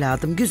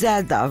evladım.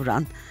 Güzel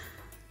davran.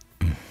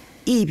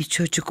 İyi bir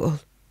çocuk ol.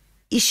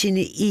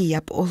 İşini iyi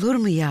yap, olur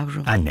mu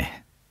yavrum? Anne,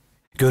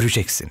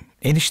 göreceksin.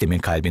 Eniştemin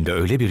kalbinde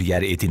öyle bir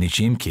yer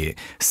edineceğim ki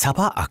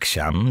sabah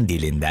akşam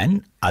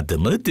dilinden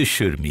adımı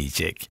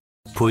düşürmeyecek.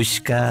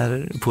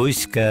 Puşkar,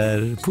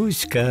 Puşkar,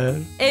 Puşkar.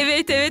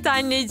 Evet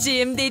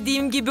anneciğim,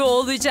 dediğim gibi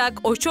olacak.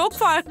 O çok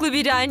farklı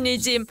bir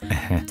anneciğim.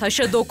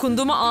 Taşa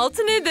dokundu mu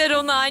altın eder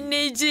onu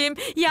anneciğim.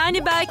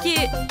 Yani belki...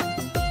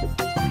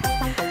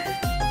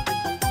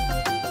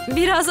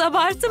 Biraz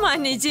abarttım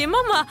anneciğim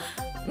ama...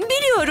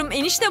 Biliyorum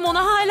eniştem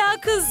ona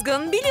hala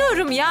kızgın.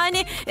 Biliyorum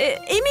yani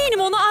eminim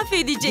onu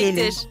affedecektir.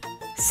 Gelin,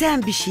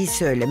 sen bir şey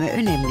söyleme,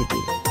 önemli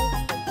değil.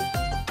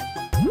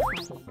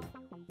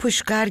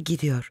 Puşkar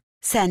gidiyor.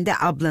 Sen de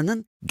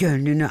ablanın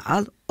gönlünü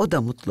al, o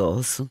da mutlu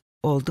olsun.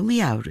 Oldu mu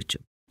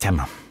yavrucuğum?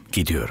 Tamam,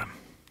 gidiyorum.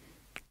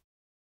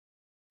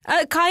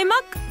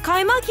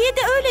 Kaymak ye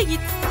de öyle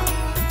git.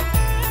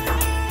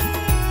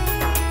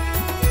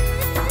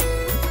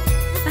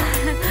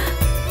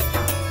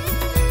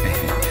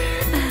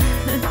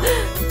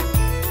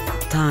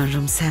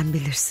 Tanrım sen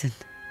bilirsin.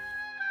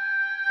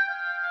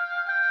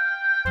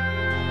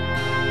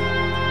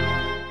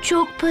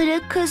 Çok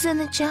para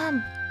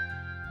kazanacağım.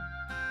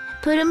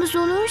 Paramız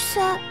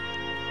olursa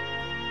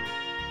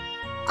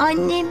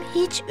annem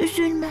hiç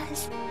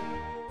üzülmez.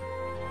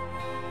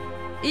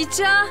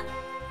 İçça,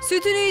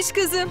 sütünü iç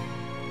kızım.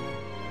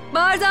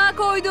 Bardağa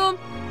koydum.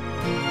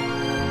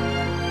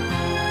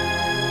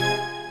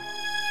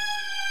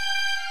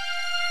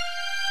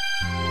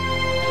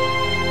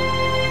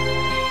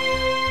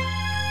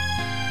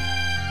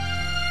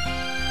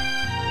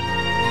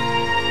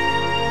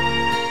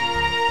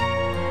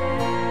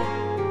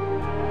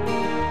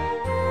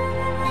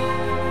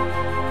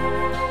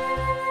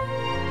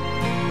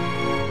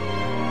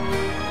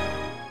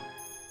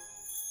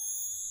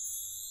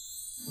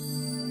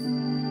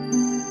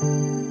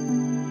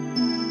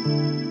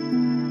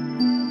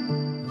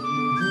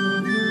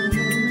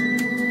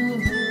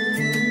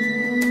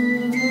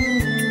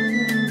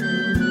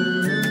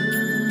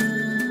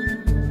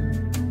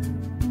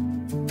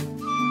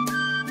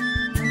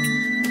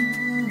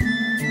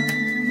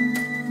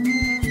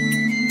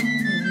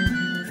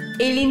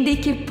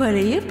 Elindeki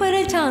parayı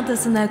para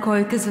çantasına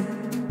koy kızım.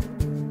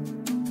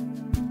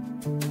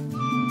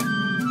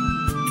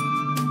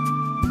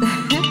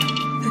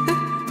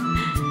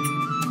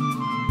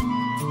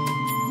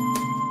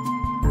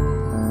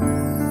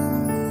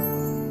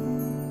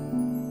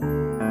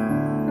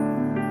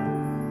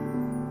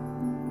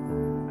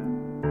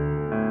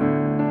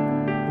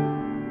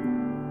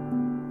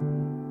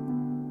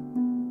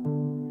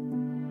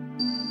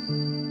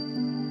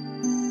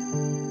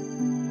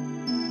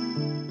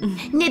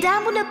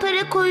 Neden buna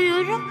para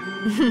koyuyorum?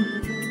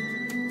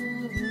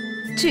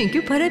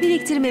 Çünkü para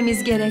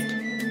biriktirmemiz gerek.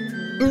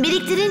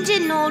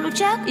 Biriktirince ne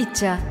olacak?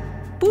 İçça,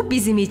 bu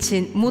bizim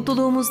için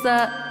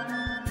mutluluğumuzda,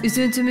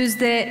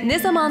 üzüntümüzde ne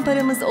zaman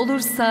paramız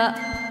olursa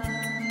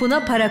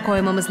buna para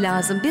koymamız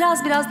lazım.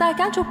 Biraz biraz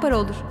derken çok para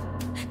olur.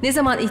 Ne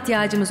zaman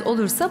ihtiyacımız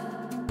olursa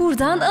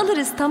buradan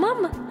alırız, tamam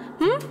mı?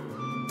 Hı?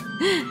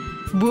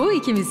 Bu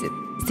ikimizin.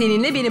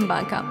 Seninle benim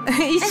bankam.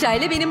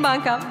 İçça'yla benim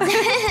bankam.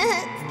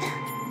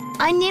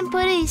 Annem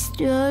para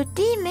istiyor,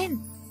 değil mi?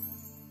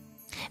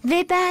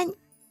 Ve ben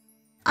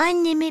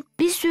anneme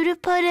bir sürü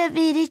para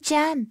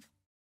vereceğim.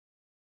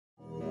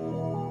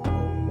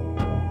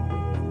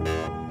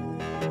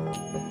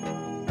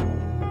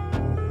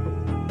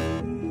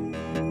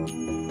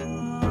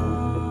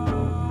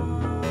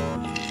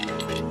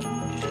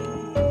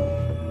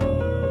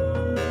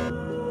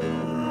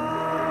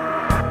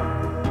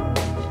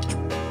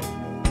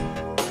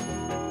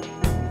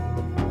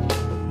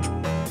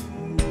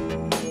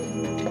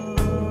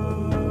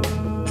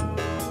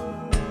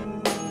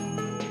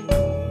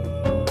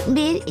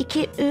 Bir,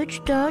 iki, üç,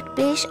 dört,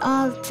 beş,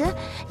 altı,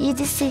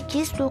 yedi,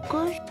 sekiz,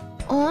 dokuz,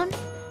 10,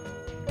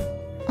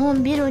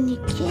 11, 12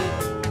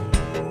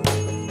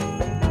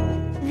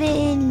 ve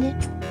 50.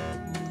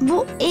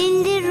 Bu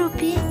 50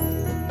 rupi.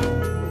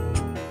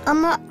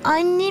 Ama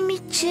annem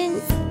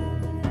için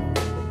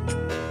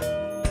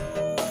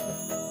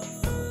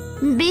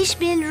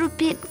 5000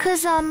 rupi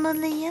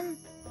kazanmalıyım.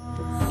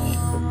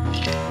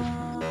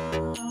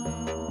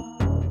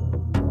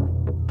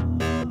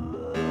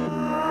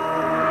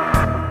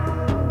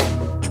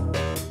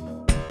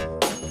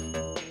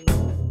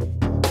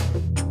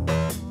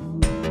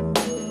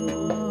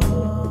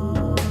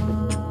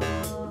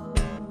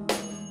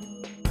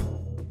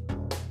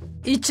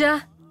 İçça.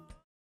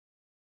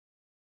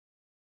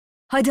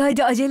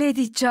 Hadi acele et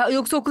İçça.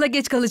 Yoksa okula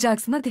geç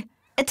kalacaksın, hadi.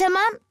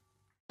 Tamam.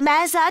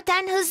 Ben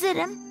zaten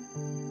hazırım.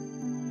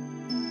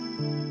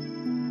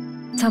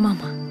 Tamam.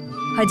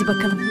 Hadi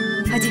bakalım.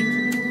 Hadi.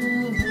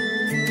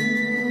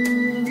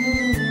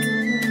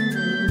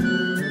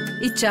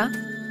 İçça.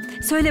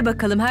 Söyle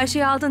bakalım, her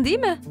şeyi aldın değil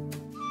mi?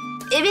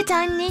 Evet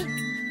anne.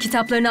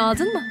 Kitaplarını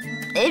aldın mı?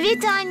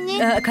 Evet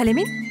anne.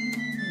 Kalemin?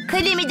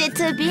 Kalemi de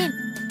tabii.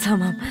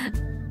 Tamam.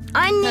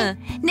 Anne,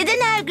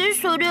 neden her gün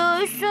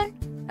soruyorsun?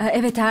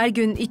 Evet, her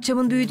gün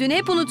İçça'mın büyüdüğünü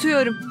hep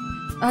unutuyorum.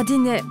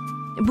 Dinle,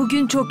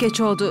 bugün çok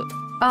geç oldu.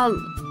 Al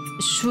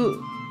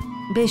şu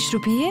 5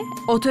 rupiyi,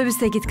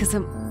 otobüste git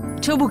kızım.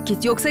 Çabuk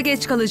git, yoksa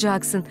geç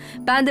kalacaksın.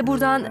 Ben de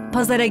buradan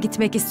pazara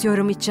gitmek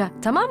istiyorum İçça,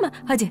 tamam mı?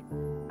 Hadi.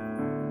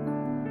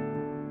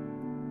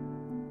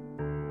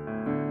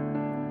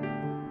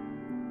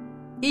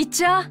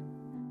 İçça,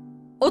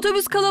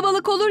 otobüs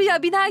kalabalık olur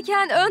ya,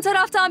 binerken ön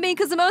taraftan bin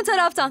kızım, ön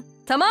taraftan.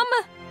 Tamam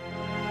mı?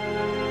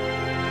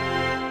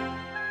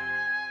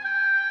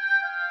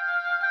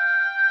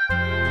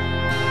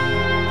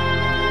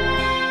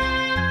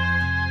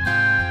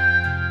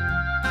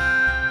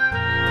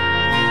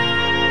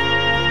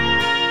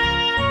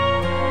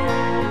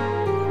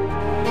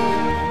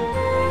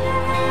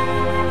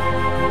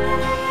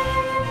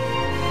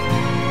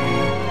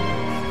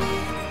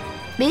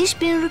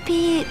 $5000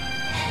 rupiyi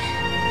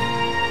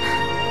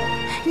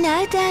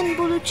nereden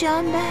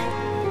bulacağım ben?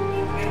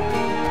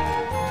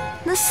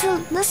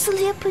 Nasıl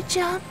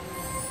yapacağım?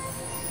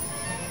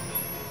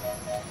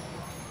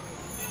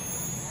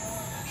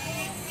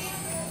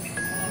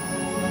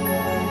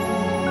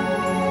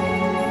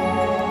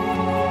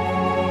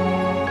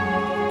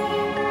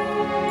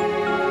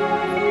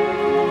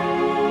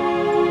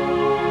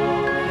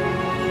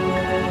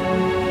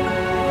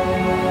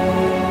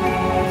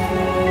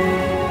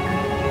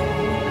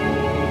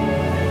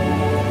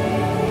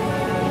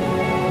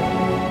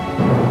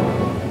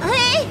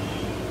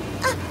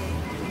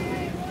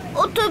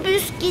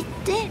 Otobüs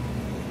gitti.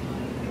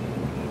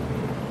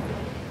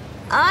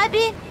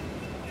 Abi,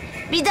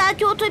 bir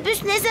dahaki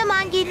otobüs ne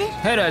zaman gelir?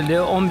 Herhalde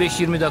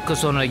 15-20 dakika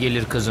sonra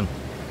gelir kızım.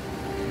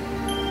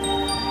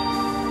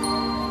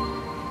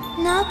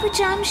 Ne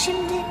yapacağım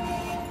şimdi?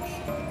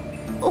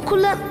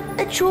 Okula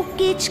çok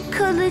geç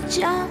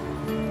kalacağım.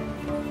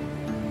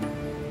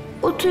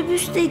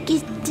 Otobüs de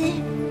gitti.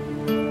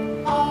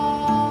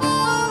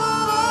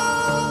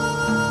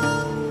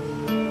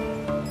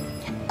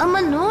 Ama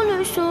ne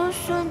olursa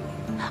olsun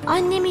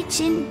annem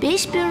için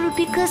 5000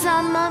 rupi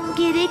kazanmam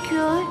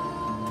gerekiyor.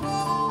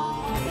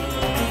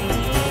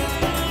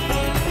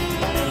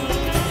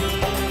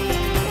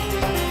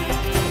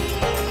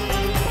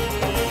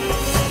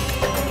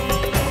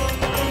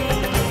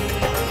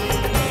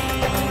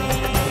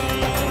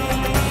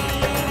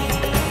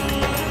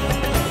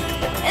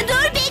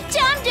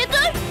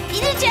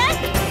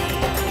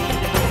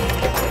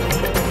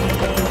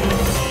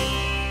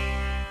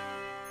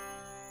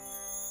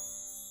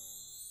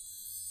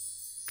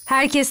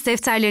 Herkes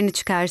defterlerini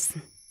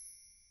çıkarsın.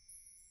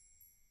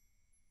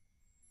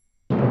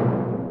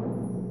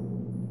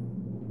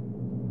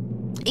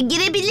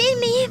 Girebilir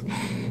miyim?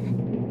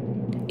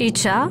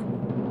 İçça,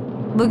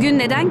 bugün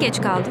neden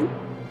geç kaldın?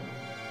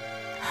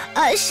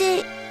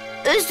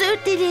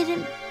 Özür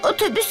dilerim.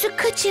 Otobüsü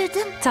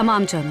kaçırdım.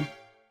 Tamam canım.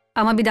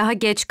 Ama bir daha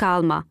geç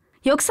kalma.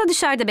 Yoksa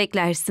dışarıda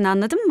beklersin,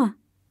 anladın mı?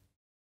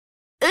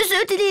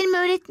 Özür dilerim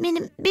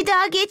öğretmenim. Bir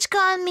daha geç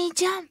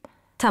kalmayacağım.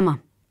 Tamam.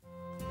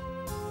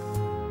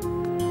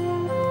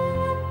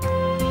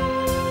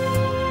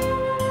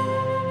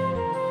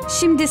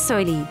 Şimdi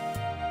söyleyin.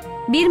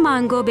 1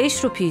 mango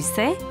 5 rupi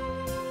ise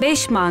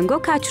 5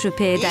 mango kaç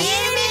rupi eder?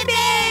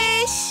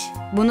 25.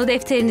 Bunu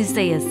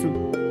defterinizde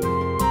yazın.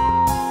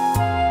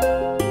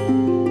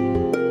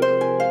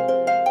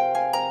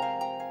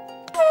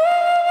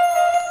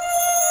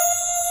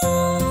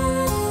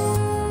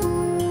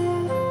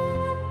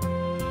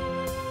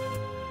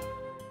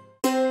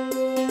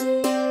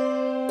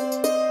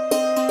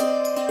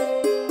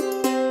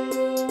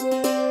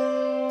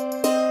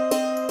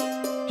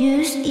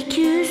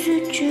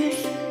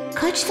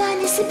 Kaç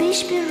tanesi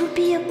 5000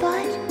 rupi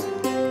yapar?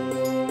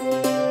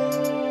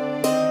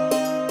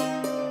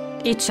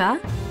 İçça,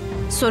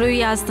 soruyu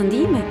yazdın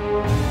değil mi?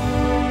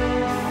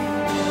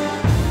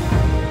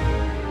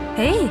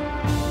 Hey!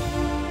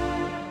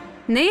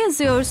 Ne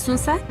yazıyorsun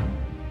sen?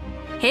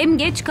 Hem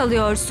geç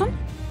kalıyorsun,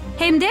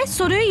 hem de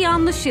soruyu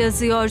yanlış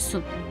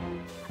yazıyorsun.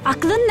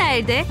 Aklın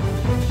nerede?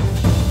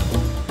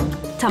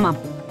 Tamam,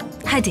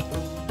 hadi.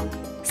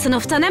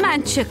 Sınıftan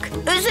hemen çık.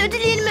 Özür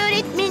dilerim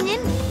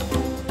öğretmenim.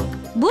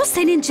 Bu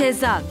senin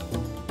cezan.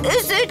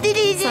 Özür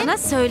dilerim. Sana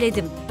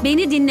söyledim.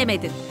 Beni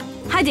dinlemedin.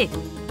 Hadi.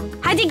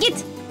 Hadi git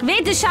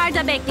ve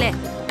dışarıda bekle.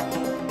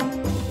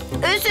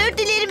 Özür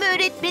dilerim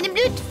öğretmenim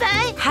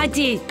lütfen.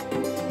 Hadi.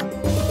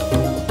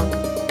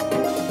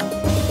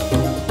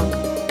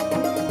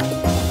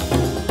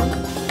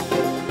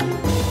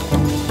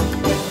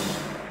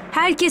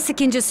 Herkes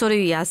ikinci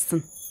soruyu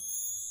yazsın.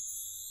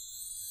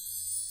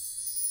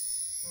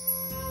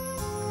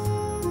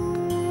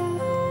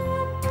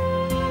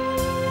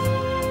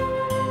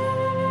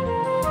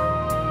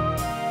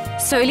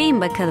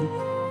 Söyleyin bakalım.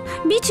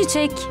 Bir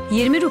çiçek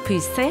 20 rupi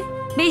ise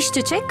 5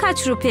 çiçek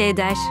kaç rupi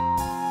eder?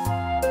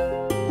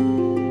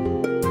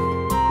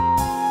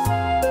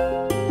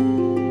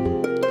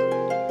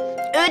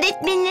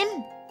 Öğretmenim.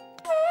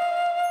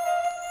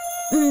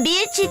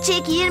 Bir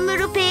çiçek 20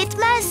 rupi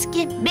etmez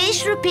ki.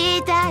 5 rupi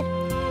eder.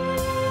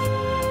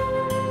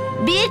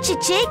 Bir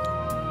çiçek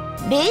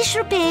 5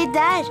 rupi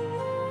eder.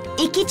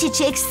 2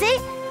 çiçekse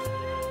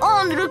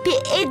 10 rupi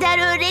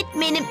eder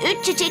öğretmenim.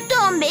 3 çiçek de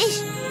 15.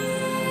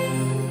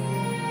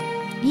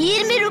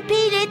 20 rupi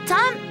ile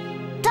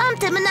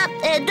tamına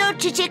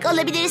 4 çiçek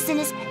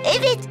alabilirsiniz.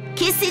 Evet,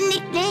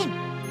 kesinlikle.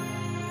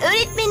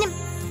 Öğretmenim,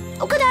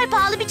 o kadar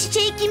pahalı bir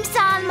çiçeği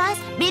kimse almaz.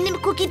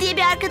 Benim Cookie diye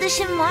bir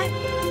arkadaşım var.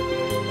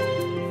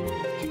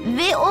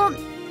 Ve o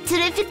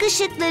trafik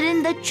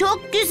ışıklarında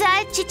çok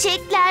güzel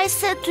çiçekler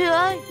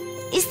satıyor.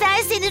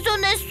 İsterseniz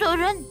ona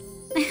sorun.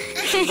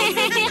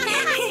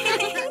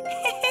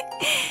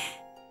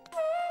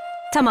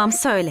 Tamam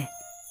söyle.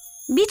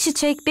 Bir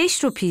çiçek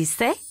 5 rupi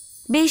ise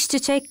 5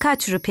 çiçek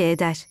kaç rupi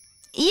eder?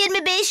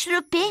 25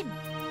 rupi.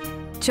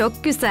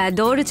 Çok güzel,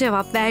 doğru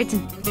cevap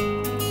verdin.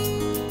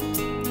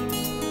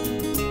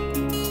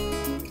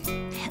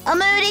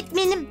 Ama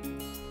öğretmenim,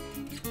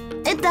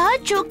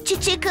 daha çok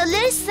çiçek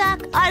alırsak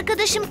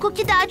arkadaşım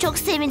Cookie daha çok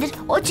sevinir.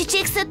 O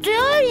çiçek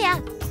satıyor ya.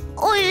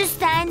 O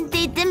yüzden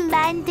dedim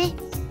ben de.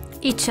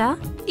 İçça,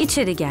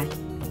 içeri gel.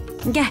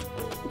 Gel.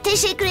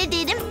 Teşekkür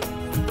ederim.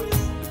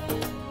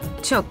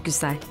 Çok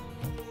güzel.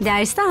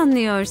 Dersi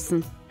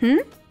anlıyorsun. Hı?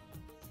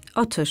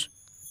 Otur.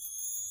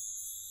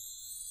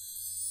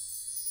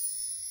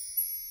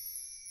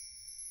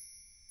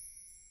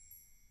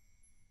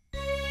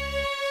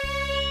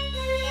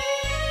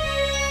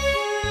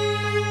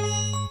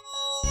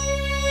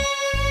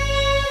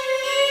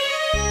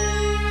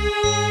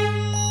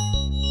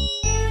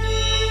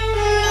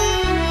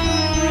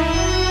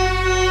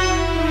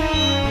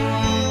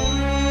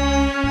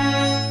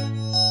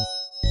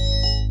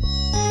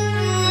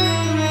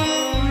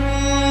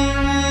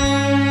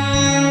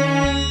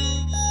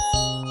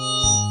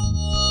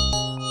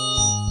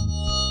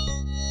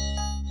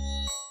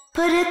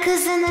 Para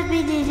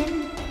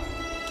kazanabilirim.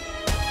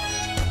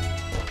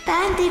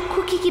 Ben de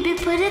Cookie gibi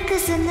para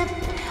kazanıp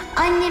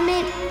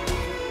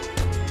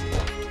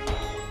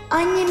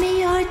anneme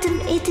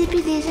yardım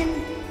edebilirim.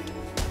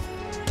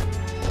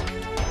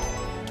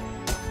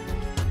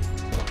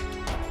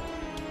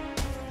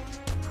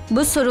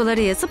 Bu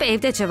soruları yazıp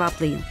evde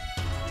cevaplayın.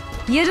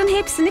 Yarın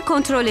hepsini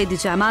kontrol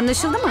edeceğim.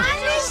 Anlaşıldı mı?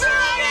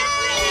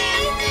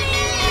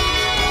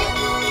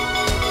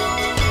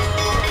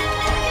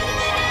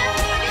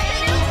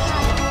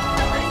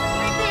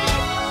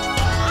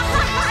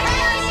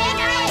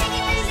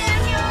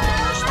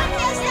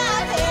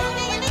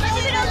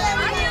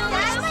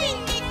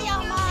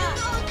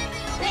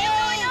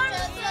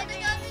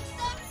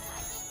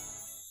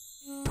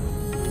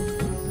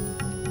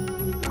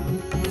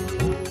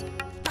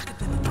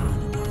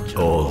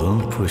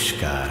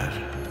 Puşkar,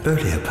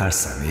 öyle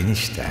yaparsan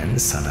enişten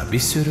sana bir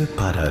sürü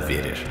para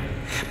verir.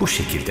 Bu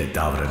şekilde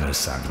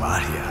davranırsan var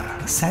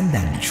ya,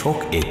 senden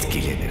çok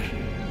etkilenir.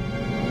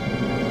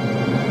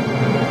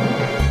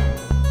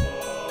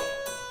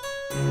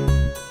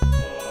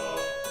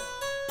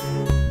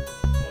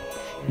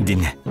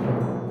 Dinle.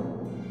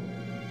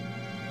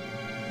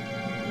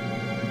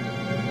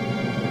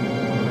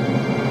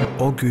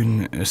 O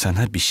gün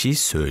sana bir şey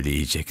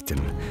söyleyecektim.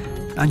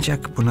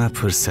 Ancak buna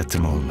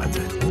fırsatım olmadı.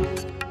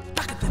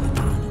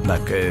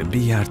 Bak,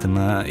 bir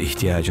yardıma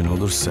ihtiyacın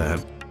olursa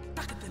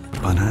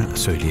bana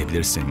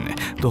söyleyebilirsin.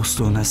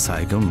 Dostluğuna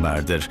saygım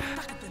vardır.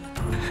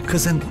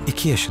 Kızın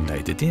 2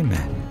 yaşındaydı değil mi?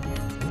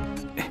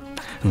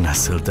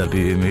 Nasıl da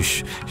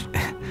büyümüş.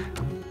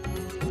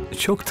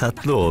 Çok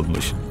tatlı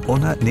olmuş.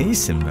 Ona ne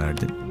isim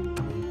verdin?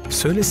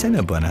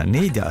 Söylesene bana,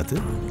 neydi adı?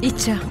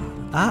 İçça.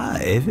 Aa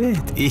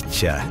evet,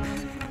 İçça.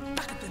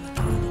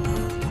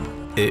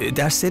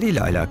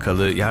 Dersleriyle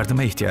alakalı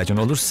yardıma ihtiyacın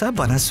olursa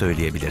bana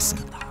söyleyebilirsin.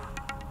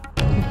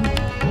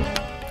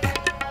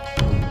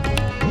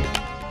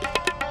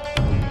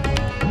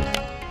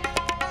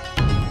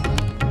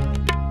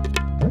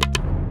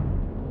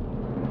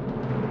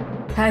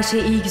 Her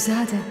şey iyi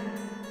güzel de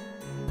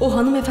o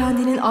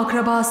hanımefendinin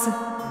akrabası.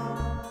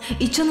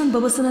 İchcha'nın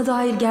babasına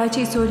dair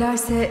gerçeği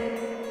söylerse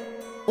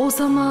o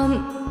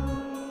zaman...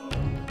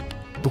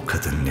 Bu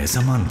kadın ne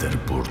zamandır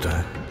burada?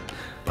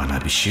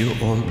 Bana bir şey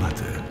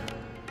olmadı.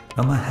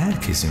 Ama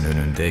herkesin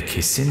önünde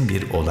kesin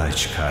bir olay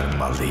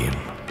çıkarmalıyım.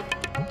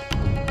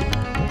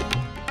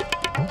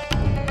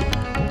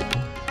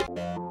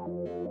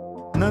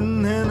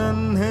 नन्हे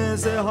नन्हे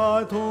से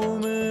हाथों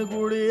में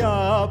गुड़िया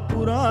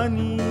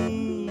पुरानी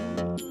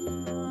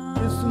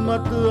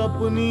किस्मत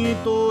अपनी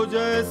तो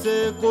जैसे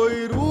कोई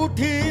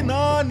रूठी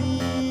नानी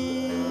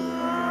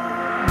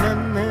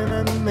नन्हे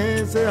नन्हे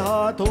से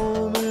हाथों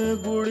में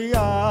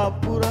गुड़िया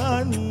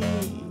पुरानी